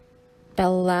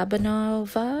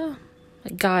 Balabanova,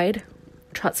 Guide,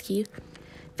 Trotsky,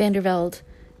 Vandervelde,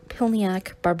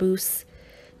 Pilniak, Barbus.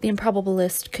 The improbable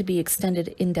list could be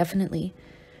extended indefinitely,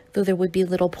 though there would be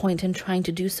little point in trying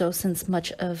to do so, since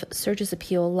much of Serge's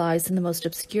appeal lies in the most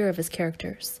obscure of his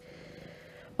characters.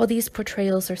 While these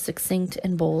portrayals are succinct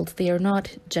and bold, they are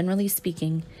not, generally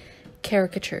speaking,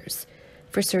 caricatures,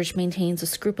 for Serge maintains a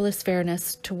scrupulous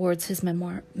fairness towards his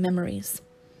memories.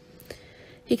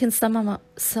 He can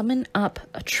summon up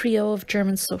a trio of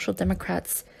German social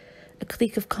democrats, a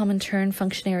clique of Comintern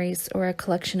functionaries, or a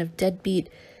collection of deadbeat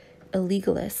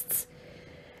illegalists,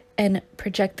 and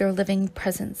project their living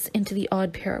presence into the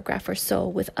odd paragraph or so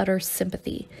with utter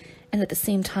sympathy, and at the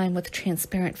same time with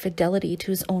transparent fidelity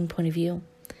to his own point of view.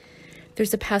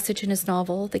 There's a passage in his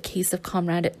novel, The Case of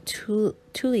Comrade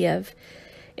Tuliev,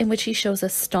 in which he shows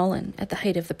us Stalin at the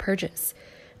height of the purges,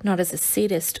 not as a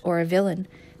sadist or a villain,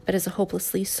 but as a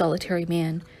hopelessly solitary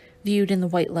man, viewed in the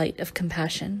white light of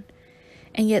compassion.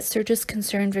 And yet Serge's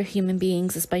concern for human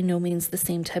beings is by no means the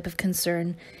same type of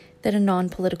concern that a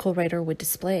non-political writer would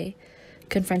display,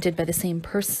 confronted by the same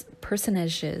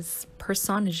personages.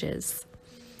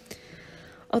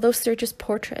 Although Serge's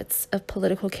portraits of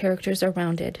political characters are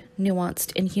rounded,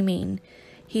 nuanced, and humane,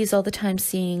 he is all the time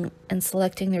seeing and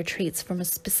selecting their traits from a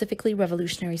specifically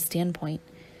revolutionary standpoint.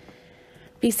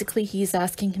 Basically, he is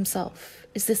asking himself,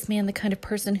 is this man the kind of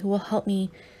person who will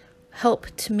help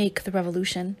to make the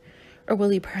revolution, or will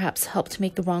he perhaps help to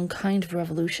make the wrong kind of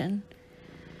revolution?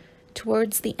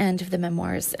 Towards the end of the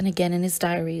Memoirs, and again in his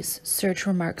diaries, Serge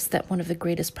remarks that one of the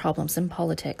greatest problems in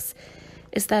politics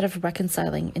is that of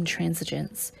reconciling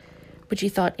intransigence, which he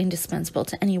thought indispensable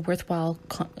to any worthwhile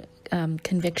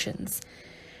convictions,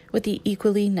 with the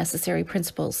equally necessary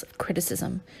principles of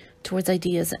criticism towards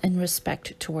ideas and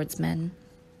respect towards men.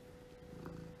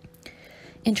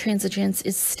 Intransigence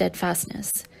is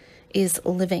steadfastness, is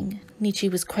living. Nietzsche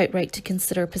was quite right to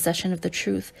consider possession of the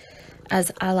truth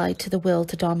as allied to the will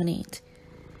to dominate.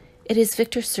 It is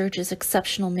Victor Serge's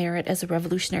exceptional merit as a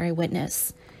revolutionary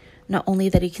witness, not only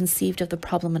that he conceived of the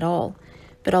problem at all,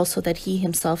 but also that he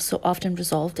himself so often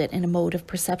resolved it in a mode of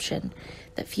perception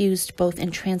that fused both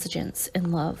intransigence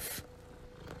and love.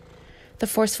 The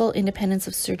forceful independence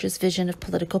of Serge's vision of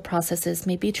political processes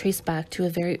may be traced back to a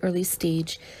very early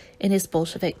stage in his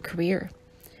Bolshevik career.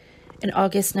 In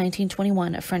August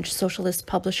 1921, a French socialist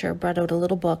publisher brought out a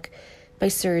little book by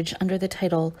Serge under the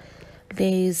title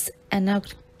Les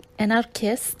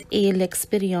Anarchiste et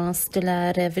l'expérience de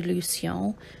la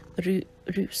révolution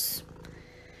russe.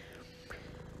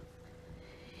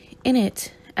 In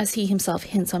it, as he himself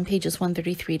hints on pages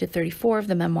 133 to 34 of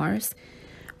the Memoirs,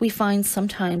 we find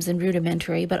sometimes in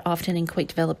rudimentary but often in quite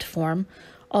developed form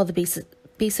all the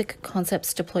basic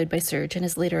concepts deployed by Serge in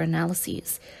his later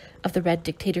analyses of the Red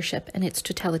dictatorship and its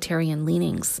totalitarian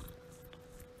leanings.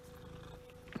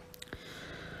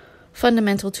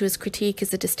 Fundamental to his critique is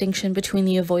the distinction between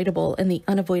the avoidable and the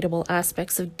unavoidable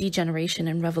aspects of degeneration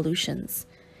and revolutions.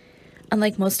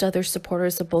 Unlike most other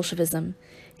supporters of Bolshevism,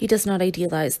 he does not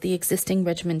idealize the existing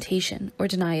regimentation or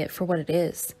deny it for what it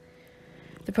is.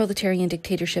 The proletarian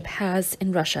dictatorship has,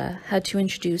 in Russia, had to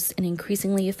introduce an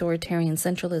increasingly authoritarian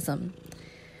centralism.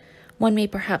 One may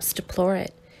perhaps deplore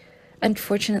it.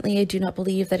 Unfortunately, I do not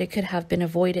believe that it could have been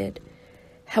avoided.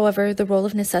 However, the role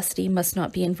of necessity must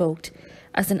not be invoked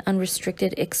as an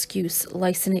unrestricted excuse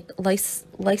licensing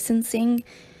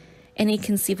any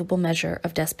conceivable measure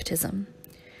of despotism.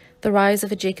 The rise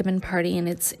of a Jacobin party and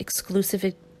its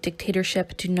exclusive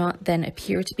dictatorship do not then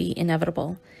appear to be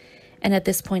inevitable, and at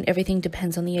this point everything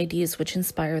depends on the ideas which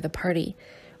inspire the party,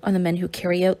 on the men who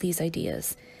carry out these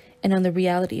ideas, and on the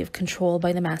reality of control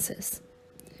by the masses.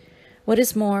 What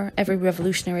is more, every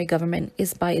revolutionary government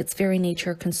is by its very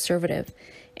nature conservative,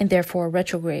 and therefore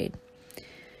retrograde.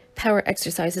 Power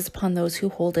exercises upon those who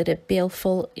hold it a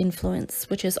baleful influence,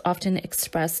 which is often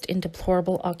expressed in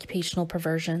deplorable occupational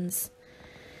perversions.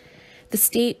 The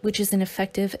state, which is an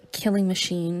effective killing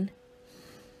machine,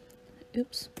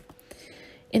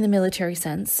 in the military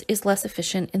sense, is less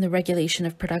efficient in the regulation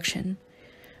of production.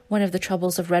 One of the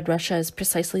troubles of Red Russia is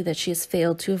precisely that she has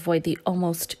failed to avoid the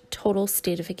almost total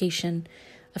statification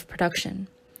of production.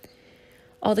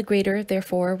 All the greater,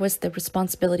 therefore, was the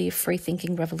responsibility of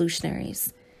free-thinking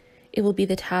revolutionaries. It will be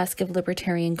the task of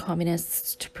libertarian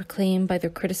communists to proclaim by their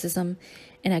criticism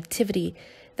and activity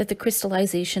that the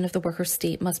crystallization of the worker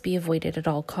state must be avoided at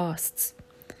all costs.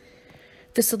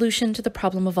 The solution to the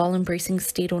problem of all-embracing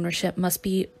state ownership must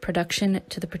be production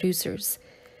to the producers,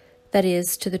 that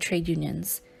is, to the trade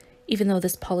unions, even though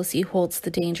this policy holds the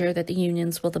danger that the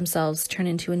unions will themselves turn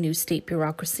into a new state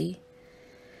bureaucracy.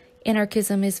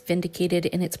 Anarchism is vindicated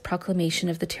in its proclamation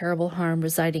of the terrible harm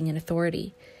residing in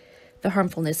authority, the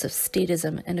harmfulness of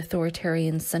statism and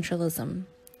authoritarian centralism.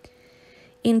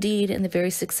 Indeed, in the very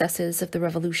successes of the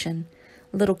revolution,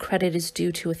 little credit is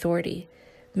due to authority.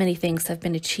 Many things have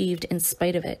been achieved in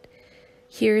spite of it.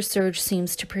 Here, Serge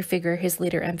seems to prefigure his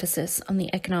later emphasis on the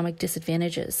economic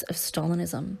disadvantages of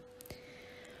Stalinism.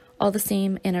 All the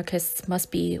same, anarchists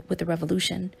must be, with the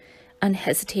revolution,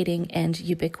 unhesitating and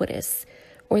ubiquitous,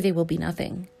 or they will be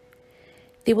nothing.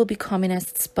 They will be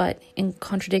communists, but, in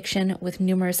contradiction with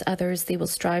numerous others, they will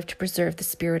strive to preserve the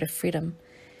spirit of freedom,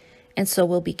 and so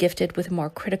will be gifted with a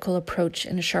more critical approach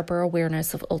and a sharper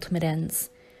awareness of ultimate ends.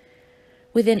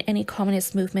 Within any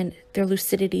communist movement, their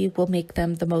lucidity will make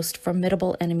them the most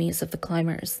formidable enemies of the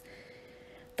climbers,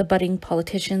 the budding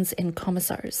politicians and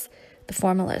commissars, the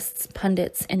formalists,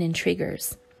 pundits, and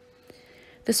intriguers.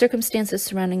 The circumstances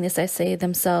surrounding this essay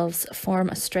themselves form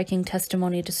a striking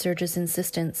testimony to Serge's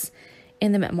insistence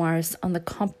in the Memoirs on the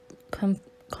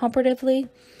comparatively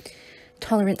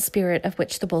tolerant spirit of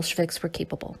which the Bolsheviks were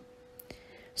capable.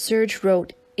 Serge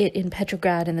wrote it in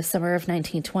Petrograd in the summer of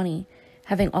 1920,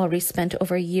 having already spent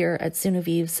over a year at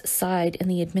Zinoviev's side in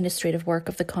the administrative work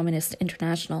of the Communist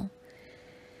International.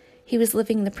 He was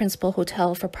living in the principal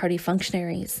hotel for party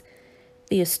functionaries,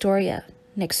 the Astoria,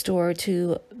 next door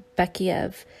to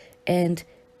Bakiev and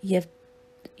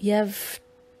Yevdokimov.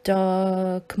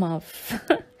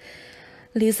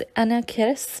 Les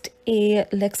anarchistes et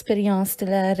l'expérience de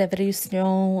la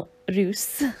révolution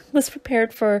russe was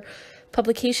prepared for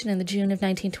publication in the June of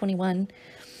 1921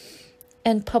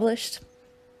 and published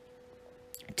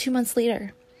 2 months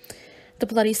later. The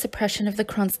bloody suppression of the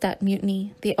Kronstadt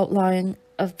mutiny, the outlawing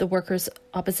of the workers'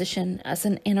 opposition as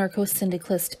an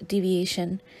anarcho-syndicalist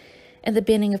deviation, and the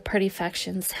banning of party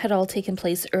factions had all taken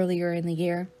place earlier in the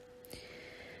year.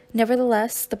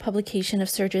 Nevertheless, the publication of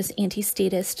Serge's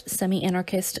anti-statist,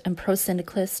 semi-anarchist, and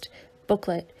pro-syndicalist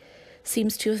booklet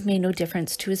seems to have made no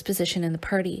difference to his position in the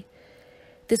party.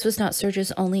 This was not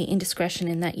Serge's only indiscretion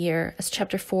in that year, as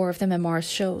Chapter 4 of the Memoirs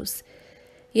shows.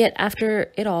 Yet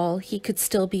after it all, he could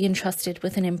still be entrusted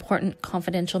with an important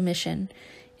confidential mission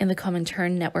in the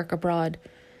Comintern network abroad,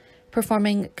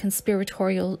 performing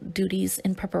conspiratorial duties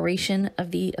in preparation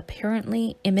of the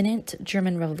apparently imminent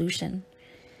German Revolution.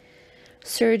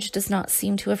 Serge does not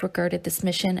seem to have regarded this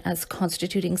mission as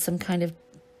constituting some kind of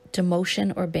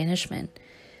demotion or banishment.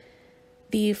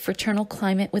 The fraternal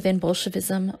climate within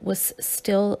Bolshevism was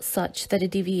still such that a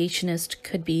deviationist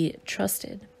could be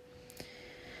trusted.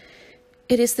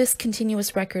 It is this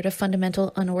continuous record of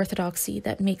fundamental unorthodoxy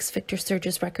that makes Victor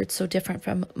Serge's record so different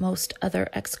from most other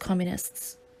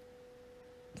ex-communist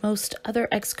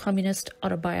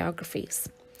autobiographies.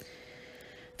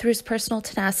 Through his personal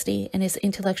tenacity and his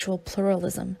intellectual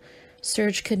pluralism,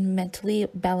 Serge could mentally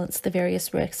balance the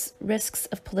various risks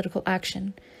of political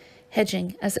action,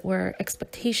 hedging, as it were,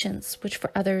 expectations which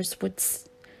for others were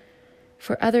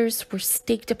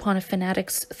staked upon a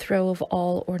fanatic's throw of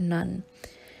all or none,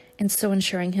 and so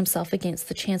ensuring himself against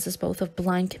the chances both of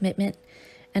blind commitment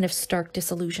and of stark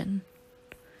disillusion.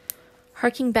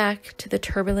 Harking back to the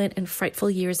turbulent and frightful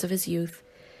years of his youth,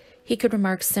 he could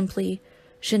remark simply,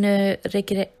 "Je ne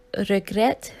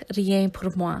regrette rien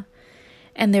pour moi,"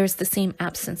 and there is the same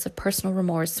absence of personal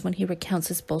remorse when he recounts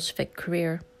his Bolshevik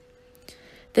career.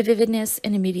 The vividness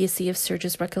and immediacy of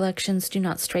Serge's recollections do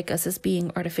not strike us as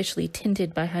being artificially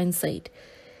tinted by hindsight,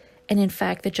 and in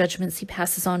fact the judgments he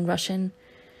passes on Russian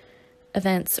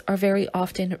events are very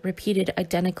often repeated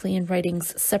identically in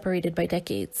writings separated by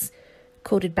decades,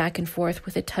 quoted back and forth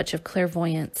with a touch of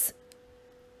clairvoyance,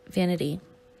 vanity.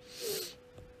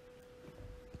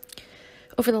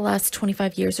 Over the last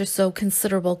 25 years or so,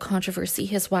 considerable controversy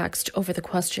has waxed over the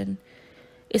question: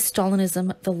 is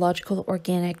Stalinism the logical,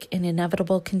 organic, and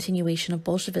inevitable continuation of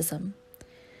Bolshevism?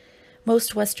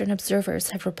 Most Western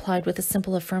observers have replied with a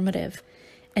simple affirmative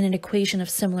and an equation of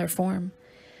similar form,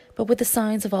 but with the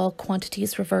signs of all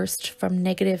quantities reversed from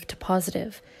negative to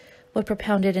positive, what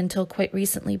propounded until quite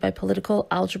recently by political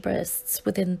algebraists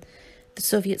within the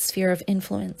Soviet sphere of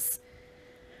influence.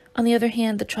 On the other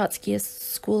hand, the Trotskyist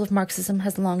school of Marxism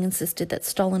has long insisted that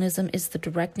Stalinism is the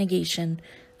direct negation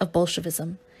of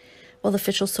Bolshevism, while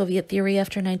official Soviet theory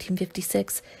after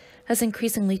 1956 has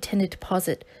increasingly tended to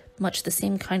posit much the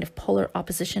same kind of polar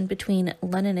opposition between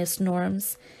Leninist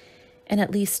norms and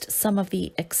at least some of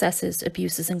the excesses,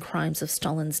 abuses, and crimes of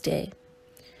Stalin's day.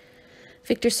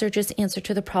 Victor Serge's answer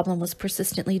to the problem was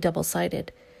persistently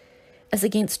double-sided. As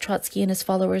against Trotsky and his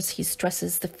followers, he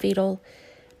stresses the fatal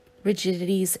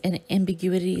rigidities and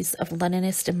ambiguities of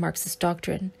Leninist and Marxist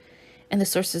doctrine, and the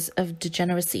sources of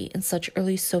degeneracy in such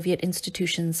early Soviet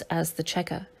institutions as the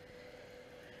Cheka.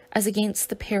 As against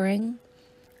the pairing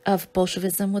of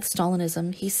Bolshevism with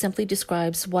Stalinism, he simply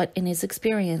describes what, in his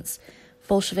experience,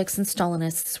 Bolsheviks and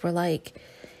Stalinists were like,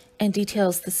 and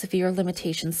details the severe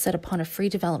limitations set upon a free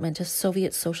development of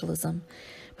Soviet socialism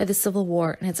by the Civil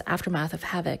War and its aftermath of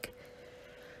havoc.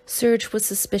 Serge was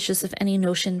suspicious of any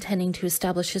notion tending to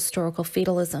establish historical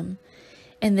fatalism,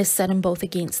 and this set him both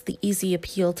against the easy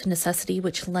appeal to necessity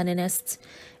which Leninists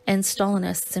and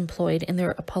Stalinists employed in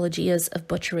their apologias of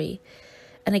butchery,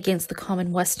 and against the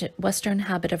common Western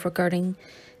habit of regarding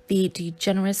the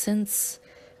degenerescence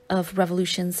of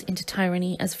revolutions into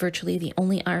tyranny as virtually the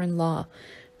only iron law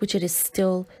which it is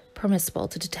still permissible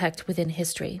to detect within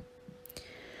history.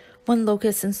 One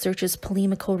locus in Serge's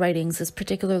polemical writings is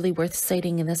particularly worth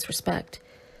citing in this respect.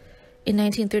 In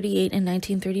 1938 and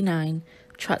 1939,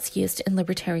 Trotskyist and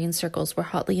libertarian circles were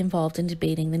hotly involved in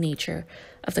debating the nature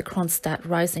of the Kronstadt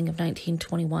Rising of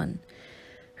 1921,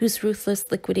 whose ruthless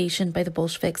liquidation by the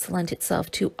Bolsheviks lent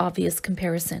itself to obvious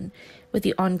comparison with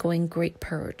the ongoing Great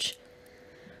Purge.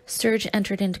 Serge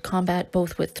entered into combat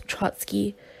both with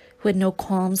Trotsky, who had no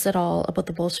qualms at all about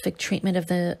the Bolshevik treatment of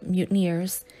the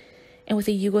mutineers, and with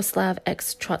a Yugoslav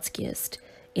ex-Trotskyist,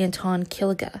 Anton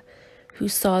Kiliga, who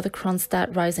saw the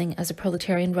Kronstadt Rising as a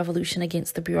proletarian revolution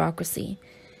against the bureaucracy,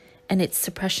 and its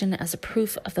suppression as a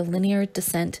proof of the linear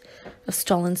descent of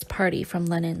Stalin's party from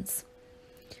Lenin's.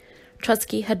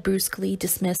 Trotsky had brusquely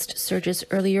dismissed Serge's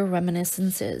earlier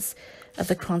reminiscences of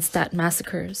the Kronstadt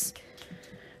massacres.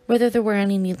 Whether there were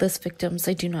any needless victims,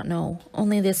 I do not know.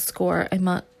 Only this score,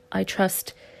 I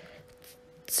trust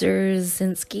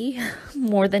Dzerzhinsky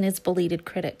more than his belated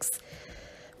critics.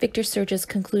 Victor Serge's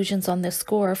conclusions on this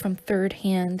score from third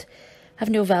hand have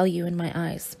no value in my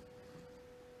eyes.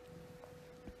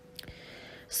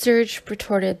 Serge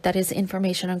retorted that his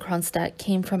information on Kronstadt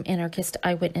came from anarchist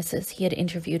eyewitnesses he had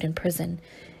interviewed in prison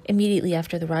immediately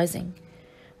after the rising,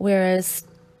 whereas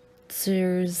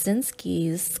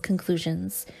Dzerzhinsky's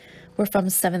conclusions were from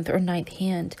seventh or ninth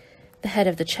hand, the head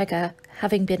of the Cheka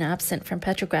having been absent from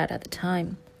Petrograd at the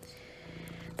time.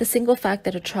 The single fact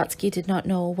that a Trotsky did not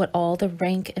know what all the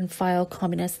rank and file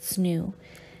communists knew,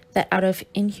 that out of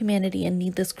inhumanity and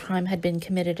needless crime had been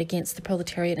committed against the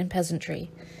proletariat and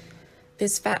peasantry.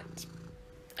 This fact,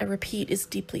 I repeat, is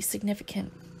deeply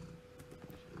significant.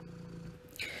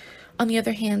 On the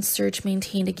other hand, Serge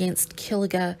maintained against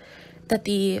Kiliga that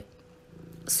the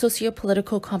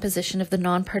sociopolitical composition of the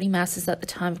non-party masses at the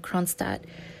time of Kronstadt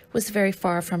was very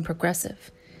far from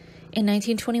progressive. In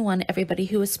 1921, everybody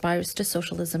who aspires to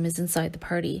socialism is inside the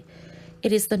party.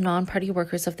 It is the non-party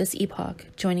workers of this epoch,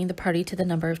 joining the party to the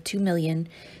number of 2 million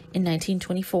in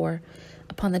 1924,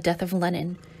 upon the death of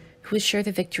Lenin, who assure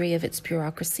the victory of its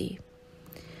bureaucracy.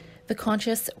 The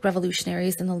conscious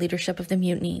revolutionaries in the leadership of the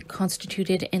mutiny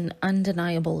constituted an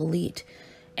undeniable elite,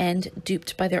 and,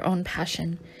 duped by their own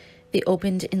passion, they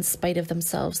opened in spite of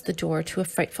themselves the door to a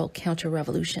frightful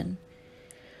counter-revolution.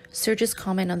 Serge's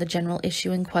comment on the general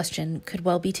issue in question could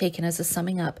well be taken as a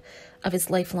summing up of his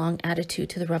lifelong attitude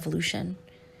to the revolution.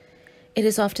 It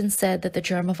is often said that the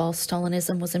germ of all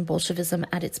Stalinism was in Bolshevism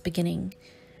at its beginning.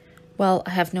 Well,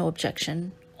 I have no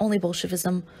objection. Only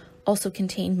Bolshevism also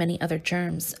contained many other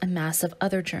germs, a mass of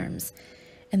other germs,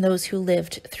 and those who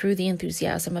lived through the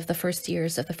enthusiasm of the first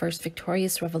years of the first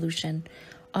victorious revolution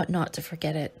ought not to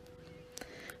forget it.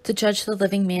 To judge the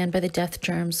living man by the death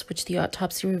germs which the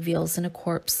autopsy reveals in a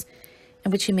corpse,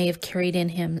 and which he may have carried in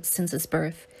him since his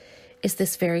birth, is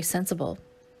this very sensible.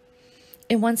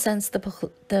 In one sense,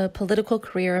 the political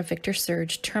career of Victor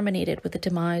Serge terminated with the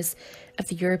demise of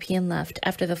the European left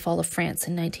after the fall of France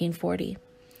in 1940.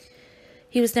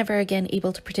 He was never again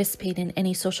able to participate in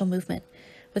any social movement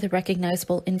with a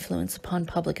recognizable influence upon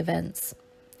public events.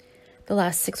 The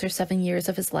last 6 or 7 years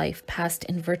of his life passed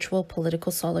in virtual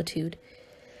political solitude.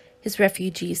 His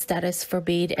refugee status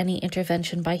forbade any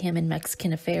intervention by him in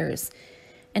Mexican affairs,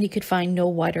 and he could find no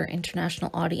wider international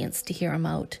audience to hear him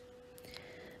out.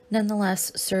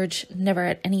 Nonetheless, Serge never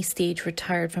at any stage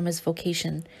retired from his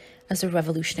vocation as a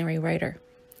revolutionary writer.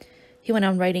 He went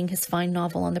on writing his fine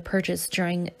novel on the purges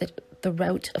during the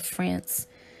rout of France,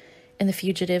 and the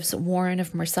fugitives' warren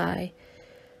of Marseille,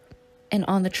 and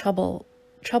on the troubled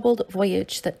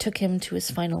voyage that took him to his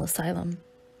final asylum.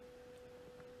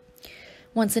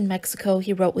 Once in Mexico,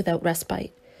 he wrote without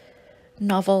respite.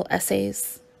 Novels,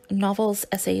 essays,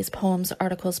 poems,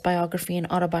 articles, biography, and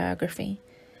autobiography.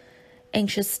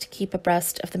 Anxious to keep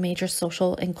abreast of the major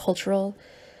social and cultural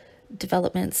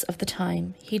developments of the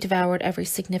time, he devoured every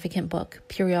significant book,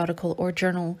 periodical, or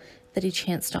journal that he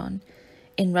chanced on,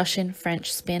 in Russian,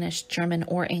 French, Spanish, German,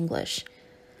 or English.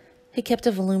 He kept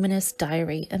a voluminous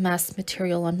diary, amassed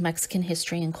material on Mexican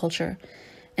history and culture,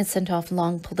 and sent off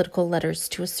long political letters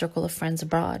to a circle of friends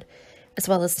abroad, as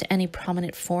well as to any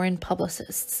prominent foreign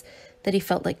publicists that he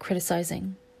felt like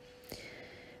criticizing.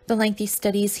 The lengthy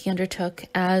studies he undertook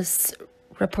as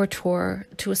rapporteur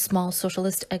to a small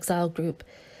socialist exile group,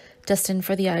 destined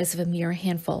for the eyes of a mere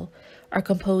handful, are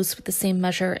composed with the same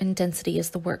measure and density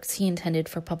as the works he intended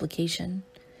for publication.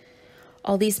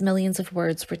 All these millions of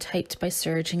words were typed by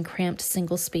Serge in cramped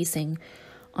single spacing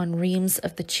on reams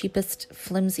of the cheapest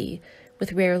flimsy,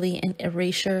 with rarely an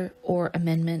erasure or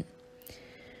amendment.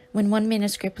 When one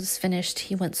manuscript was finished,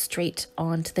 he went straight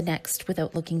on to the next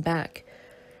without looking back.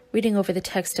 Reading over the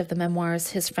text of the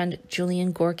Memoirs, his friend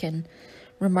Julian Gorkin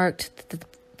remarked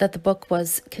that the book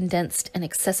was condensed and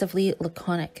excessively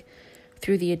laconic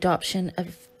through the adoption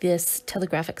of this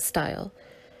telegraphic style.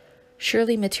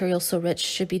 Surely material so rich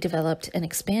should be developed and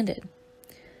expanded.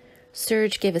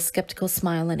 Serge gave a skeptical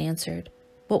smile and answered,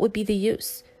 "What would be the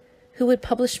use? Who would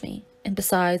publish me? And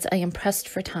besides, I am pressed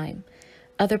for time.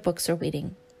 Other books are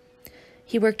waiting."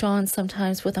 He worked on,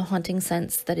 sometimes with a haunting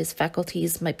sense that his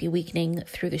faculties might be weakening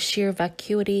through the sheer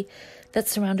vacuity that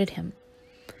surrounded him.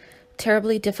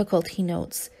 Terribly difficult, he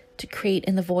notes, to create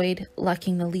in the void,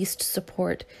 lacking the least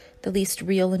support, the least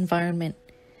real environment.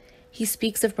 He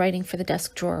speaks of writing for the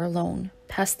desk drawer alone,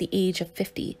 past the age of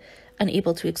 50,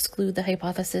 unable to exclude the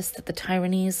hypothesis that the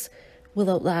tyrannies will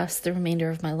outlast the remainder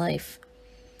of my life.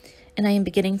 And I am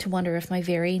beginning to wonder if my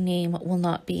very name will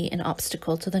not be an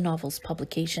obstacle to the novel's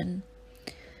publication.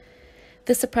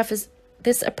 This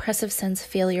oppressive sense of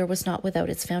failure was not without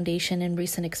its foundation in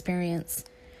recent experience.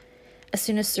 As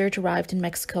soon as Serge arrived in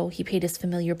Mexico, he paid his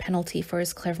familiar penalty for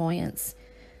his clairvoyance.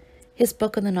 His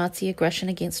book on the Nazi aggression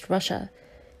against Russia,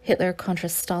 Hitler contra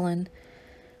Stalin,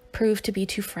 proved to be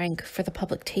too frank for the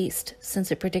public taste,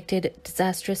 since it predicted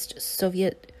disastrous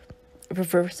Soviet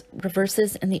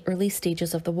reverses in the early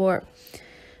stages of the war,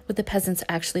 with the peasants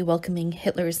actually welcoming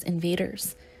Hitler's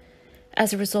invaders.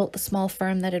 As a result, the small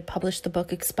firm that had published the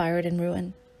book expired in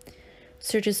ruin.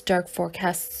 Serge's dark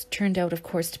forecasts turned out, of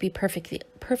course, to be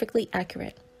perfectly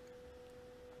accurate.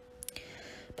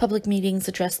 Public meetings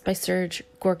addressed by Serge,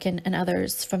 Gorkin, and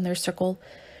others from their circle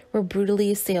were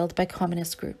brutally assailed by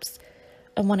communist groups,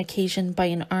 on one occasion by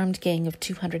an armed gang of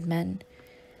 200 men.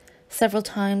 Several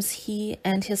times he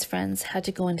and his friends had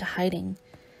to go into hiding.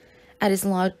 At his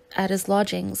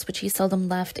lodgings, which he seldom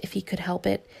left if he could help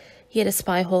it, He had a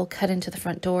spy hole cut into the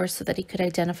front door so that he could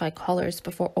identify callers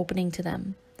before opening to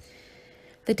them.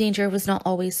 The danger was not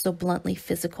always so bluntly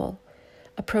physical.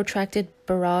 A protracted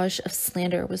barrage of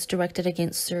slander was directed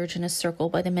against Serge in a circle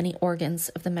by the many organs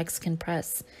of the Mexican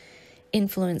press,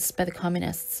 influenced by the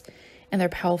communists and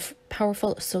their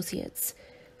powerful associates,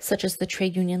 such as the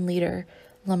trade union leader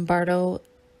Lombardo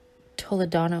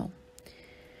Toledano.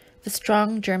 The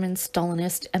strong German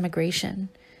Stalinist emigration,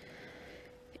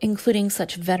 including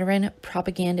such veteran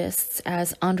propagandists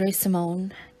as André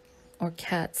Simon, or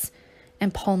Katz,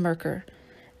 and Paul Merker,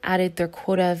 added their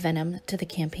quota of venom to the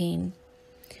campaign.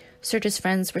 Serge's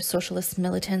friends were socialist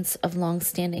militants of long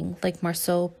standing, like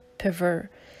Marceau Pivert,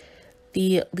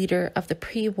 the leader of the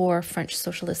pre-war French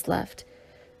socialist left,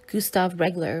 Gustave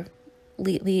Regler,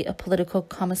 lately a political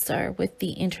commissar with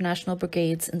the international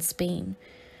brigades in Spain,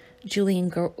 Julian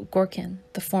Gorkin,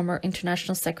 the former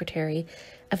international secretary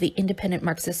of the independent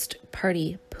Marxist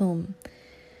party, PUM,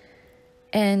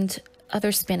 and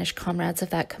other Spanish comrades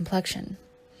of that complexion.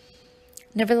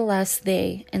 Nevertheless,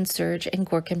 they, and Serge and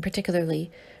Gorkin particularly,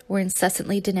 were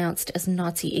incessantly denounced as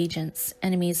Nazi agents,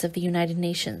 enemies of the United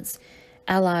Nations,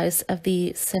 allies of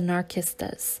the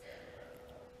Senarchistas,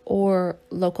 or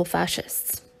local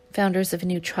fascists, founders of a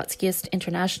new Trotskyist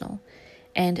international,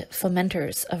 and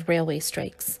fomenters of railway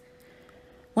strikes.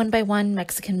 One by one,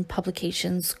 Mexican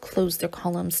publications closed their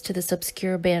columns to this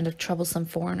obscure band of troublesome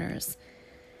foreigners.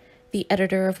 The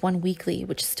editor of one weekly,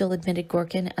 which still admitted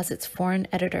Gorkin as its foreign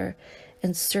editor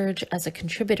and Serge as a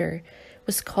contributor,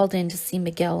 was called in to see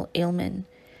Miguel Ailman,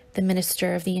 the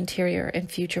Minister of the Interior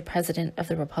and future President of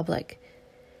the Republic.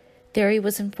 There he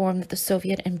was informed that the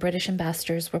Soviet and British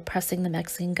ambassadors were pressing the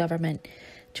Mexican government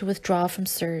to withdraw from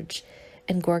Serge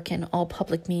and Gorkin all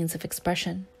public means of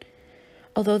expression.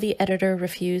 Although the editor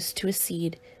refused to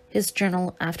accede, his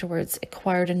journal afterwards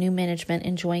acquired a new management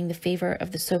enjoying the favor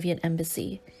of the Soviet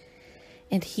embassy,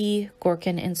 and he,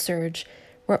 Gorkin, and Serge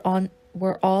were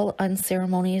all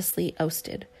unceremoniously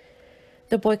ousted.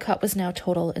 The boycott was now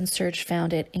total, and Serge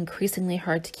found it increasingly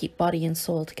hard to keep body and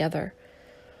soul together.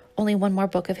 Only one more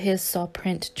book of his saw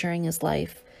print during his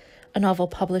life, a novel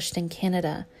published in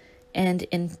Canada and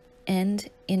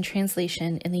in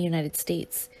translation in the United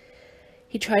States.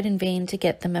 He tried in vain to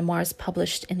get the Memoirs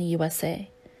published in the USA.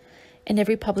 In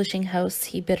every publishing house,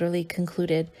 he bitterly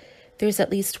concluded, there's at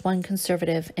least one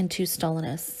conservative and two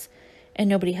Stalinists, and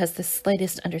nobody has the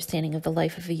slightest understanding of the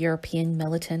life of a European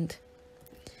militant.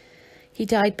 He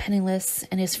died penniless,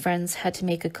 and his friends had to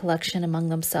make a collection among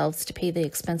themselves to pay the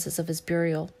expenses of his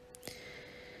burial.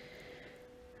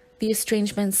 The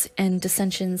estrangements and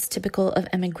dissensions typical of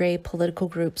émigré political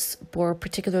groups bore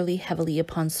particularly heavily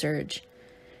upon Serge.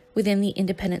 Within the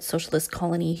independent socialist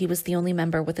colony, he was the only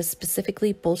member with a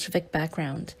specifically Bolshevik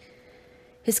background.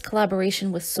 His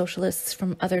collaboration with socialists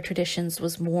from other traditions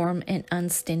was warm and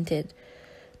unstinted,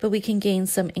 but we can gain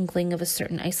some inkling of a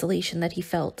certain isolation that he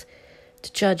felt,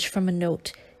 to judge from a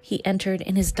note he entered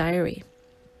in his diary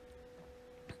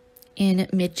in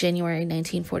mid-January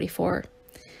 1944.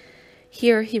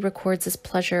 Here he records his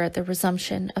pleasure at the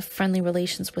resumption of friendly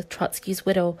relations with Trotsky's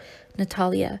widow,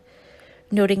 Natalia,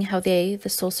 noting how they, the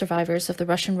sole survivors of the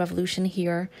Russian Revolution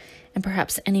here, and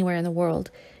perhaps anywhere in the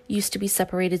world, used to be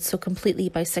separated so completely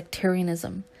by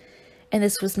sectarianism, and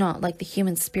this was not like the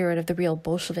human spirit of the real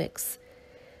Bolsheviks.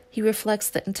 He reflects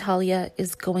that Natalia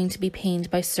is going to be pained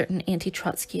by certain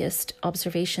anti-Trotskyist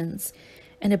observations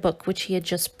in a book which he had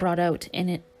just brought out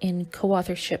in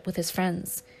co-authorship with his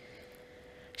friends.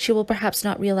 She will perhaps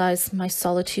not realize my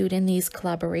solitude in these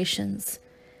collaborations.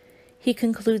 He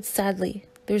concludes sadly,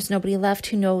 there's nobody left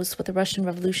who knows what the Russian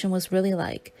Revolution was really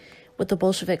like, what the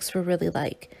Bolsheviks were really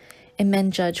like, and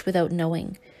men judge without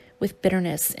knowing, with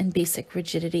bitterness and basic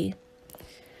rigidity.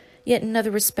 Yet in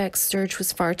other respects, Serge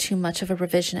was far too much of a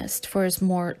revisionist for his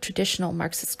more traditional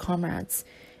Marxist comrades,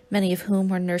 many of whom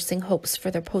were nursing hopes for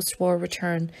their post-war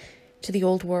return to the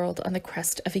old world on the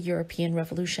crest of a European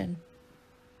revolution.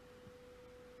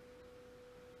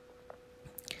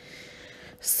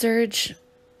 Serge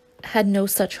had no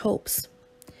such hopes.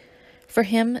 For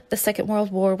him, the Second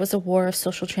World War was a war of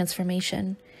social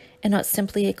transformation, and not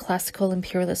simply a classical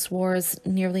imperialist war as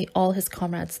nearly all his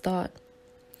comrades thought.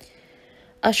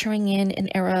 Ushering in an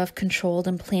era of controlled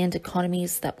and planned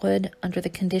economies that would, under the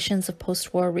conditions of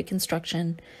post-war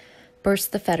reconstruction,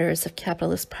 burst the fetters of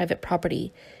capitalist private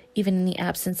property, even in the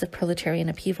absence of proletarian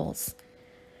upheavals.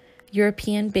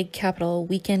 European big capital,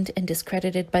 weakened and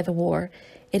discredited by the war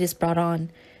it has brought on,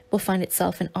 will find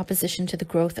itself in opposition to the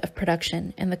growth of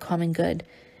production and the common good,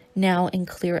 now in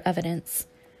clear evidence.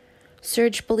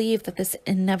 Serge believed that this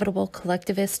inevitable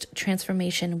collectivist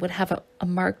transformation would have a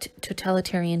marked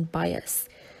totalitarian bias,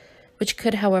 which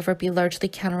could, however, be largely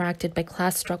counteracted by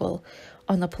class struggle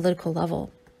on the political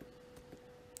level.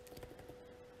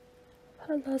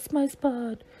 I lost my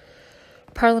spot.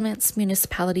 Parliaments,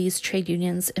 municipalities, trade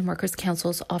unions, and workers'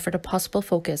 councils offered a possible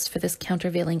focus for this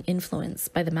countervailing influence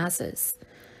by the masses.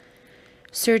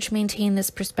 Serge maintained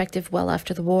this perspective well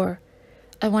after the war.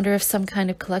 I wonder if some kind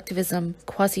of collectivism,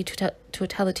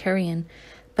 quasi-totalitarian,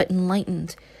 but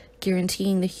enlightened,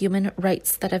 guaranteeing the human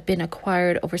rights that have been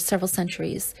acquired over several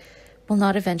centuries, will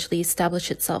not eventually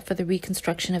establish itself for the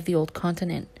reconstruction of the old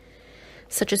continent.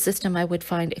 Such a system I would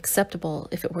find acceptable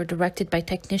if it were directed by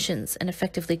technicians and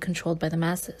effectively controlled by the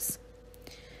masses.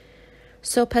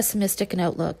 So pessimistic an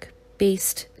outlook,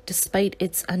 based, despite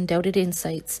its undoubted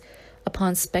insights,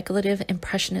 upon speculative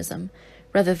impressionism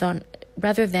rather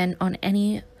than on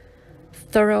any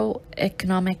thorough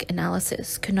economic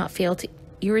analysis, could not fail to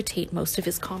irritate most of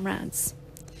his comrades.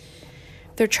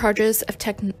 Their charges of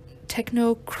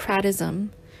technocratism,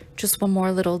 just one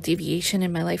more little deviation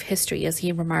in my life history, as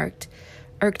he remarked,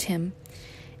 irked him,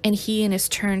 and he in his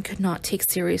turn could not take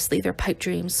seriously their pipe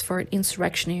dreams for an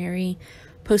insurrectionary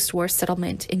post-war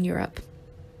settlement in Europe.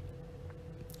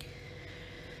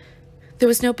 There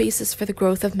was no basis for the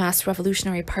growth of mass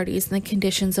revolutionary parties in the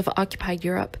conditions of occupied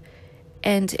Europe,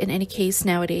 and in any case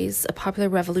nowadays, a popular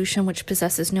revolution which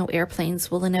possesses no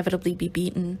airplanes will inevitably be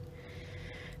beaten.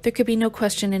 There could be no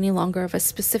question any longer of a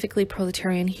specifically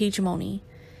proletarian hegemony.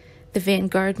 The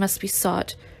vanguard must be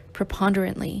sought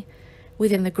preponderantly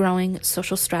within the growing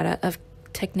social strata of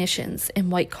technicians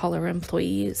and white-collar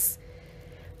employees.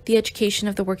 The education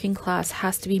of the working class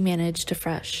has to be managed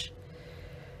afresh.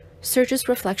 Serge's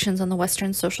reflections on the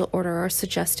Western social order are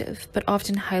suggestive, but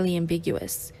often highly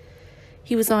ambiguous.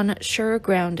 He was on surer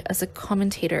ground as a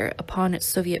commentator upon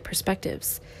Soviet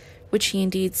perspectives, which he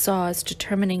indeed saw as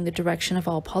determining the direction of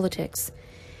all politics,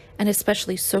 and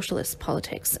especially socialist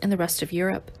politics, in the rest of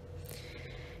Europe.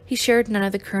 He shared none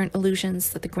of the current illusions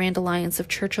that the grand alliance of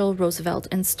Churchill, Roosevelt,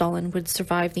 and Stalin would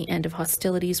survive the end of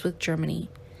hostilities with Germany.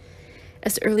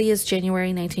 As early as January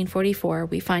 1944,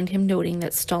 we find him noting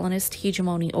that Stalinist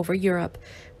hegemony over Europe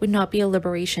would not be a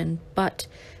liberation, but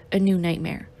a new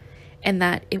nightmare, and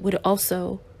that it would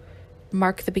also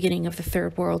mark the beginning of the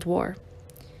Third World War.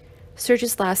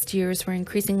 Serge's last years were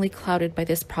increasingly clouded by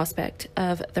this prospect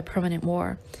of the permanent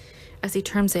war, as he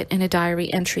terms it in a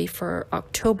diary entry for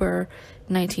October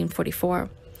 1944,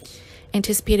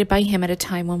 anticipated by him at a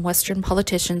time when Western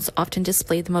politicians often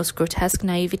displayed the most grotesque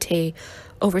naivete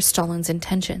over Stalin's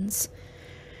intentions.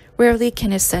 Rarely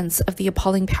can his sense of the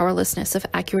appalling powerlessness of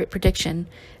accurate prediction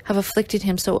have afflicted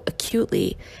him so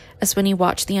acutely as when he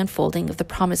watched the unfolding of the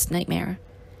promised nightmare.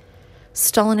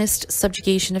 Stalinist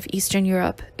subjugation of Eastern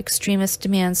Europe, extremist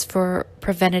demands for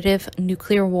preventative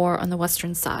nuclear war on the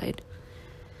Western side.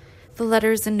 The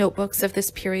letters and notebooks of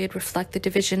this period reflect the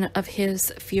division of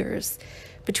his fears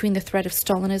between the threat of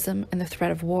Stalinism and the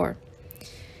threat of war.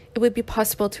 It would be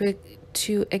possible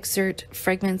to exert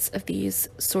fragments of these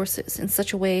sources in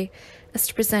such a way as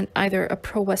to present either a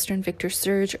pro-Western Victor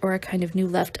Serge or a kind of new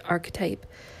left archetype,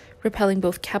 repelling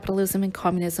both capitalism and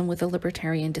communism with a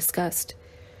libertarian disgust.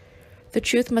 The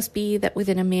truth must be that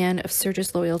within a man of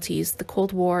Serge's loyalties, the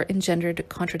Cold War engendered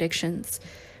contradictions,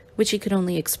 which he could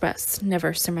only express,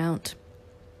 never surmount.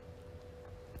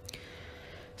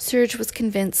 Serge was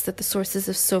convinced that the sources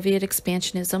of Soviet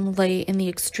expansionism lay in the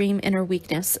extreme inner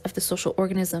weakness of the social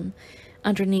organism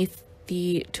underneath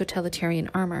the totalitarian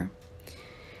armor.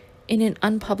 In an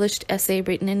unpublished essay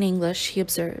written in English, he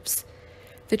observes,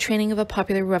 "The training of a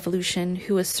popular revolution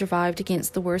who has survived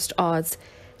against the worst odds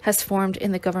has formed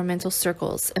in the governmental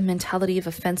circles a mentality of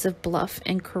offensive bluff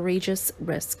and courageous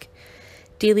risk,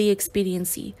 daily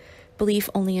expediency, belief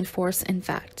only in force and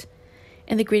fact.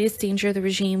 In the greatest danger, the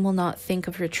regime will not think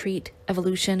of retreat,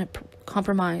 evolution,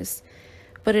 compromise,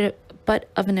 but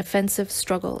of an offensive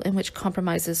struggle in which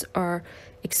compromises are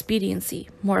expediency,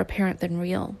 more apparent than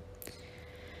real."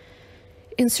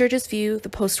 In Serge's view, the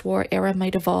post-war era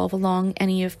might evolve along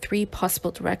any of three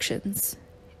possible directions.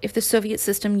 If the Soviet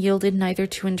system yielded neither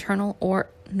to internal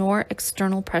nor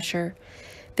external pressure,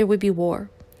 there would be war.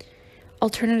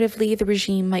 Alternatively, the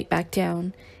regime might back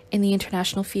down in the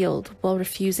international field while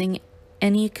refusing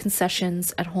any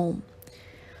concessions at home.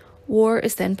 War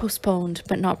is then postponed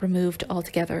but not removed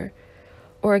altogether,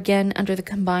 or again under the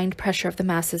combined pressure of the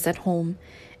masses at home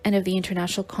and of the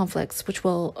international conflicts which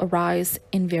will arise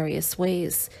in various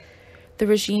ways. The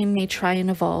regime may try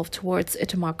and evolve towards a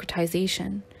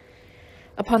democratization.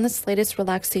 Upon the slightest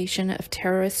relaxation of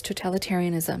terrorist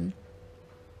totalitarianism,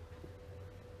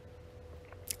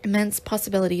 immense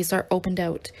possibilities are opened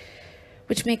out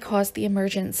which may cause the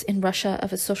emergence in Russia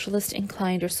of a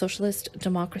socialist-inclined or socialist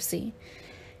democracy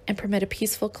and permit a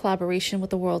peaceful collaboration with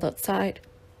the world outside.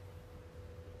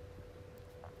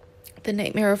 The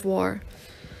nightmare of war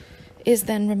is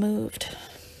then removed.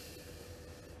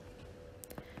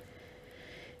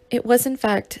 It was, in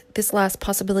fact, this last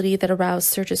possibility that aroused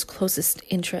Serge's closest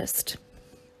interest.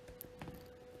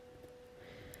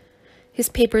 His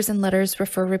papers and letters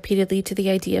refer repeatedly to the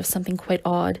idea of something quite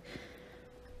odd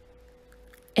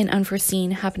and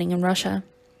unforeseen happening in Russia,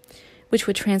 which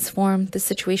would transform the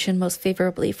situation most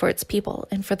favorably for its people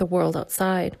and for the world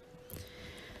outside.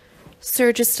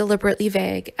 Serge is deliberately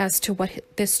vague as to what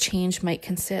this change might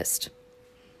consist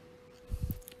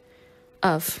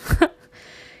of.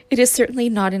 It is certainly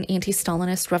not an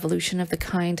anti-Stalinist revolution of the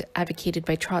kind advocated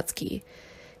by Trotsky.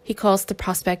 He calls the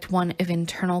prospect one of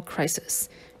internal crisis,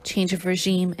 change of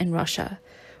regime in Russia,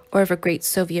 or of a great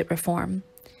Soviet reform.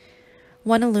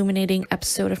 One illuminating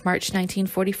episode of March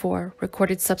 1944,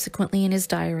 recorded subsequently in his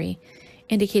diary,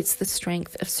 indicates the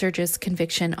strength of Serge's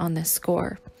conviction on this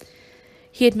score.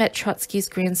 He had met Trotsky's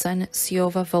grandson,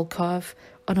 Syova Volkov,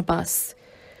 on a bus.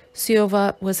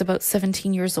 Syova was about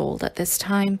 17 years old at this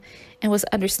time and was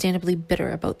understandably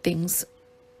bitter about things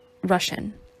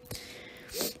Russian.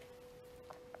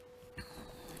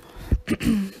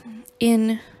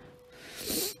 In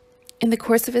the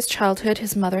course of his childhood,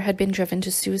 his mother had been driven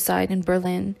to suicide in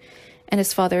Berlin, and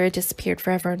his father had disappeared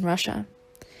forever in Russia.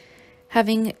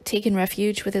 Having taken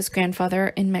refuge with his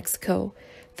grandfather in Mexico,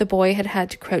 the boy had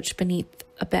to crouch beneath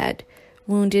a bed,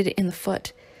 wounded in the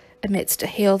foot, amidst a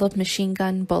hail of machine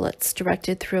gun bullets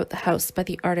directed throughout the house by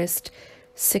the artist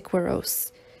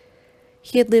Siqueiros.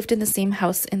 He had lived in the same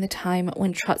house in the time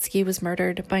when Trotsky was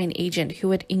murdered by an agent who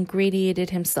had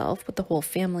ingratiated himself with the whole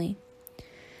family.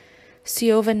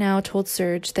 Syova now told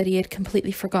Serge that he had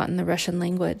completely forgotten the Russian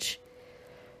language.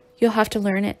 "You'll have to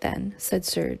learn it then," said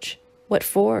Serge. "What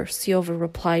for?" Syova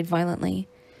replied violently.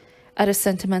 "Out of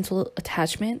sentimental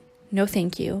attachment? No,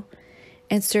 thank you."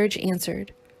 And Serge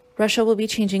answered, "Russia will be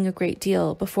changing a great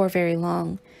deal before very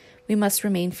long. We must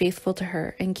remain faithful to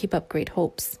her and keep up great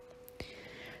hopes."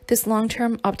 This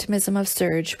long-term optimism of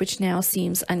Serge, which now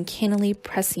seems uncannily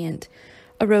prescient,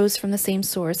 arose from the same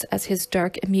source as his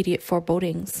dark immediate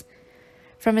forebodings.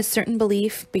 From a certain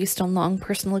belief, based on long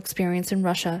personal experience in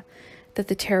Russia, that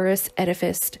the terrorist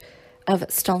edifice of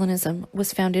Stalinism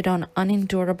was founded on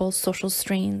unendurable social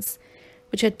strains,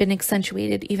 which had been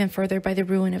accentuated even further by the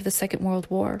ruin of the Second World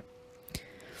War.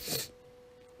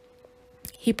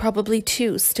 He probably,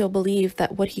 too, still believed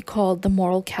that what he called the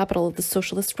moral capital of the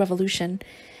socialist revolution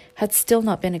had still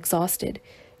not been exhausted,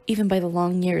 even by the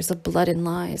long years of blood and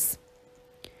lies.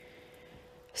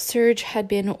 Serge had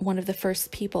been one of the first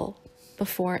people,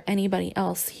 before anybody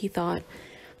else, he thought,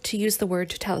 to use the word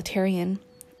totalitarian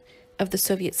of the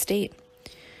Soviet state.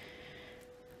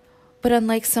 But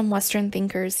unlike some Western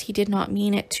thinkers, he did not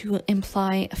mean it to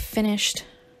imply a finished,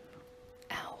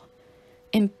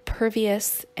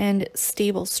 impervious, and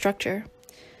stable structure,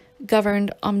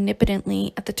 governed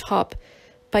omnipotently at the top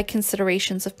by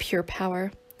considerations of pure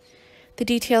power. The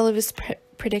detail of his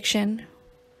prediction,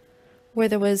 where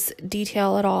there was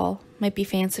detail at all, might be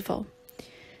fanciful.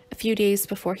 A few days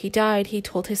before he died, he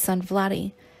told his son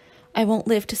Vladdy, "I won't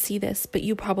live to see this, but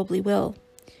you probably will."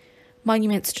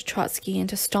 Monuments to Trotsky and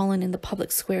to Stalin in the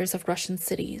public squares of Russian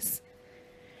cities.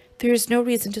 There is no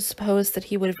reason to suppose that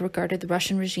he would have regarded the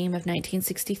Russian regime of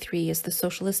 1963 as the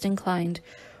socialist-inclined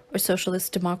or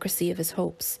socialist democracy of his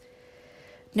hopes.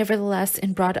 Nevertheless,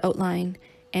 in broad outline,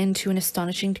 and to an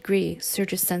astonishing degree,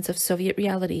 Serge's sense of Soviet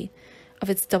reality, of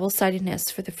its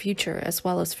double-sidedness for the future as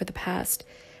well as for the past,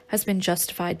 has been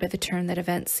justified by the turn that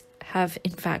events have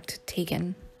in fact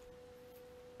taken.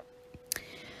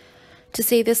 To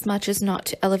say this much is not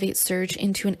to elevate Serge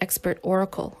into an expert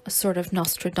oracle, a sort of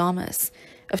Nostradamus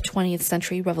of 20th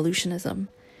century revolutionism.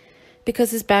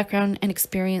 Because his background and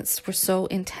experience were so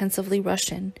intensively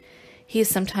Russian, he is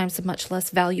sometimes a much less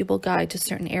valuable guide to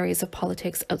certain areas of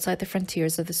politics outside the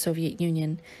frontiers of the Soviet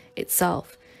Union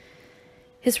itself.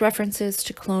 His references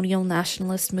to colonial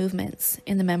nationalist movements,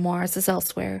 in the Memoirs as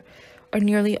elsewhere, are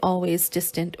nearly always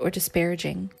distant or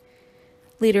disparaging.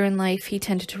 Later in life, he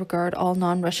tended to regard all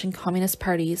non-Russian communist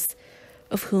parties,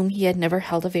 of whom he had never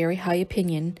held a very high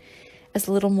opinion, as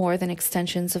little more than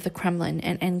extensions of the Kremlin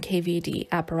and NKVD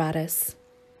apparatus.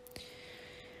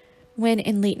 When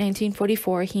in late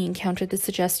 1944 he encountered the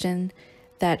suggestion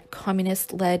that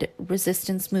communist-led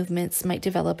resistance movements might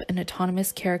develop an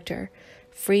autonomous character,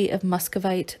 free of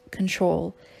Muscovite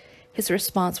control, his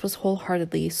response was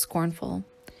wholeheartedly scornful.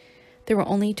 There were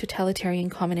only totalitarian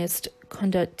communist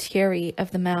condottieri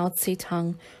of the Mao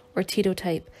Zedong or Tito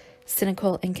type,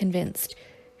 cynical and convinced,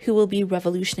 who will be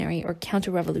revolutionary or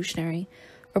counter-revolutionary,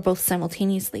 or both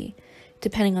simultaneously,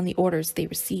 depending on the orders they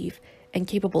receive, and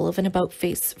capable of an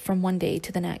about-face from one day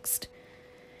to the next.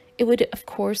 It would, of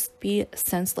course, be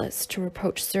senseless to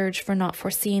reproach Serge for not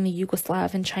foreseeing the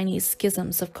Yugoslav and Chinese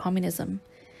schisms of communism,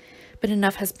 but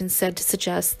enough has been said to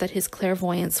suggest that his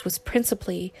clairvoyance was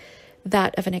principally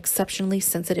that of an exceptionally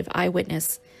sensitive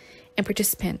eyewitness and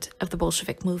participant of the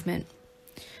Bolshevik movement.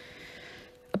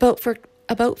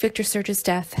 About Victor Serge's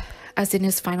death, as in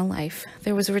his final life,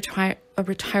 there was a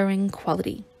retiring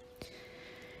quality.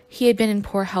 He had been in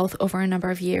poor health over a number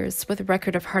of years, with a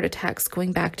record of heart attacks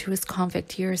going back to his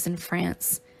convict years in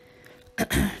France.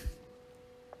 The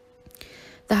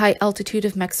high altitude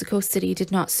of Mexico City did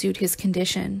not suit his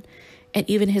condition, and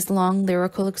even his long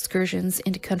lyrical excursions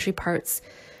into country parts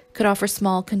could offer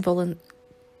small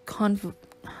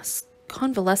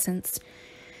convalescence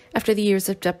after the years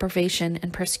of deprivation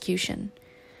and persecution.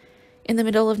 In the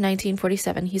middle of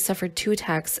 1947, he suffered 2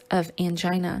 attacks of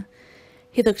angina.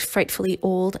 He looked frightfully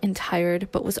old and tired,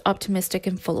 but was optimistic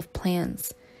and full of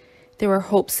plans. There were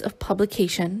hopes of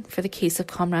publication for the case of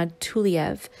Comrade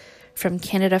Tuliev from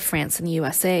Canada, France, and the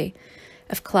USA,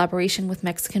 of collaboration with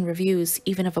Mexican reviews,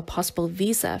 even of a possible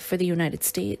visa for the United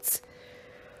States.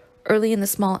 Early in the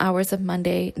small hours of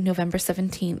Monday, November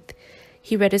 17th,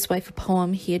 he read his wife a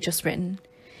poem he had just written.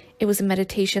 It was a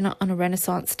meditation on a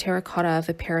Renaissance terracotta of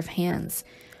a pair of hands,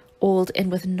 old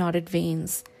and with knotted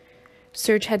veins.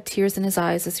 Serge had tears in his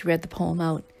eyes as he read the poem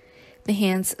out. The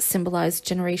hands symbolized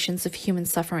generations of human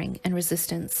suffering and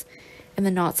resistance, and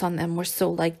the knots on them were so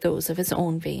like those of his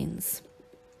own veins.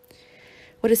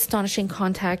 What astonishing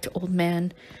contact, old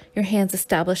man, your hands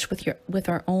established with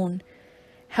our own.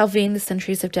 How vain the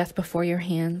centuries of death before your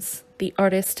hands. The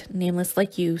artist, nameless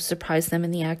like you, surprised them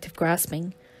in the act of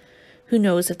grasping. Who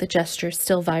knows if the gesture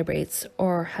still vibrates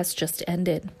or has just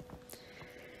ended?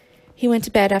 He went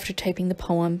to bed after typing the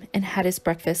poem and had his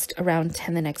breakfast around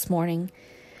 10 the next morning,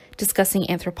 discussing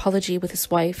anthropology with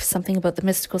his wife, something about the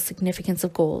mystical significance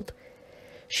of gold.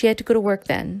 She had to go to work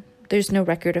then. There's no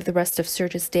record of the rest of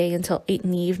Serge's day until 8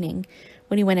 in the evening,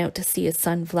 when he went out to see his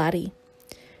son Vladdy.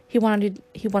 He wanted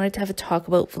to have a talk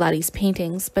about Vladdy's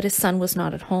paintings, but his son was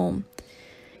not at home.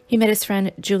 He met his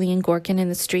friend Julian Gorkin in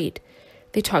the street.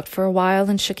 They talked for a while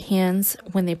and shook hands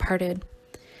when they parted.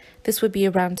 This would be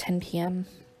around 10 p.m.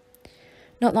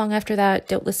 Not long after that,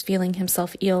 doubtless feeling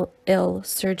himself ill,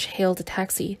 Serge hailed a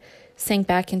taxi, sank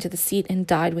back into the seat, and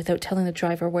died without telling the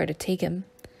driver where to take him.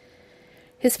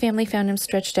 His family found him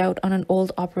stretched out on an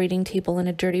old operating table in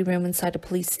a dirty room inside a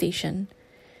police station.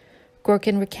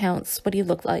 Gorkin recounts what he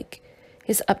looked like.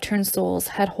 His upturned soles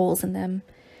had holes in them.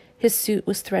 His suit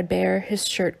was threadbare, his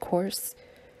shirt coarse.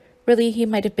 Really, he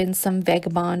might have been some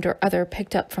vagabond or other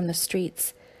picked up from the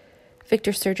streets.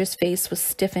 Victor Serge's face was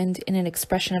stiffened in an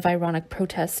expression of ironic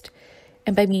protest,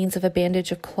 and by means of a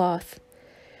bandage of cloth,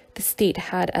 the state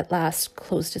had at last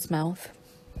closed his mouth.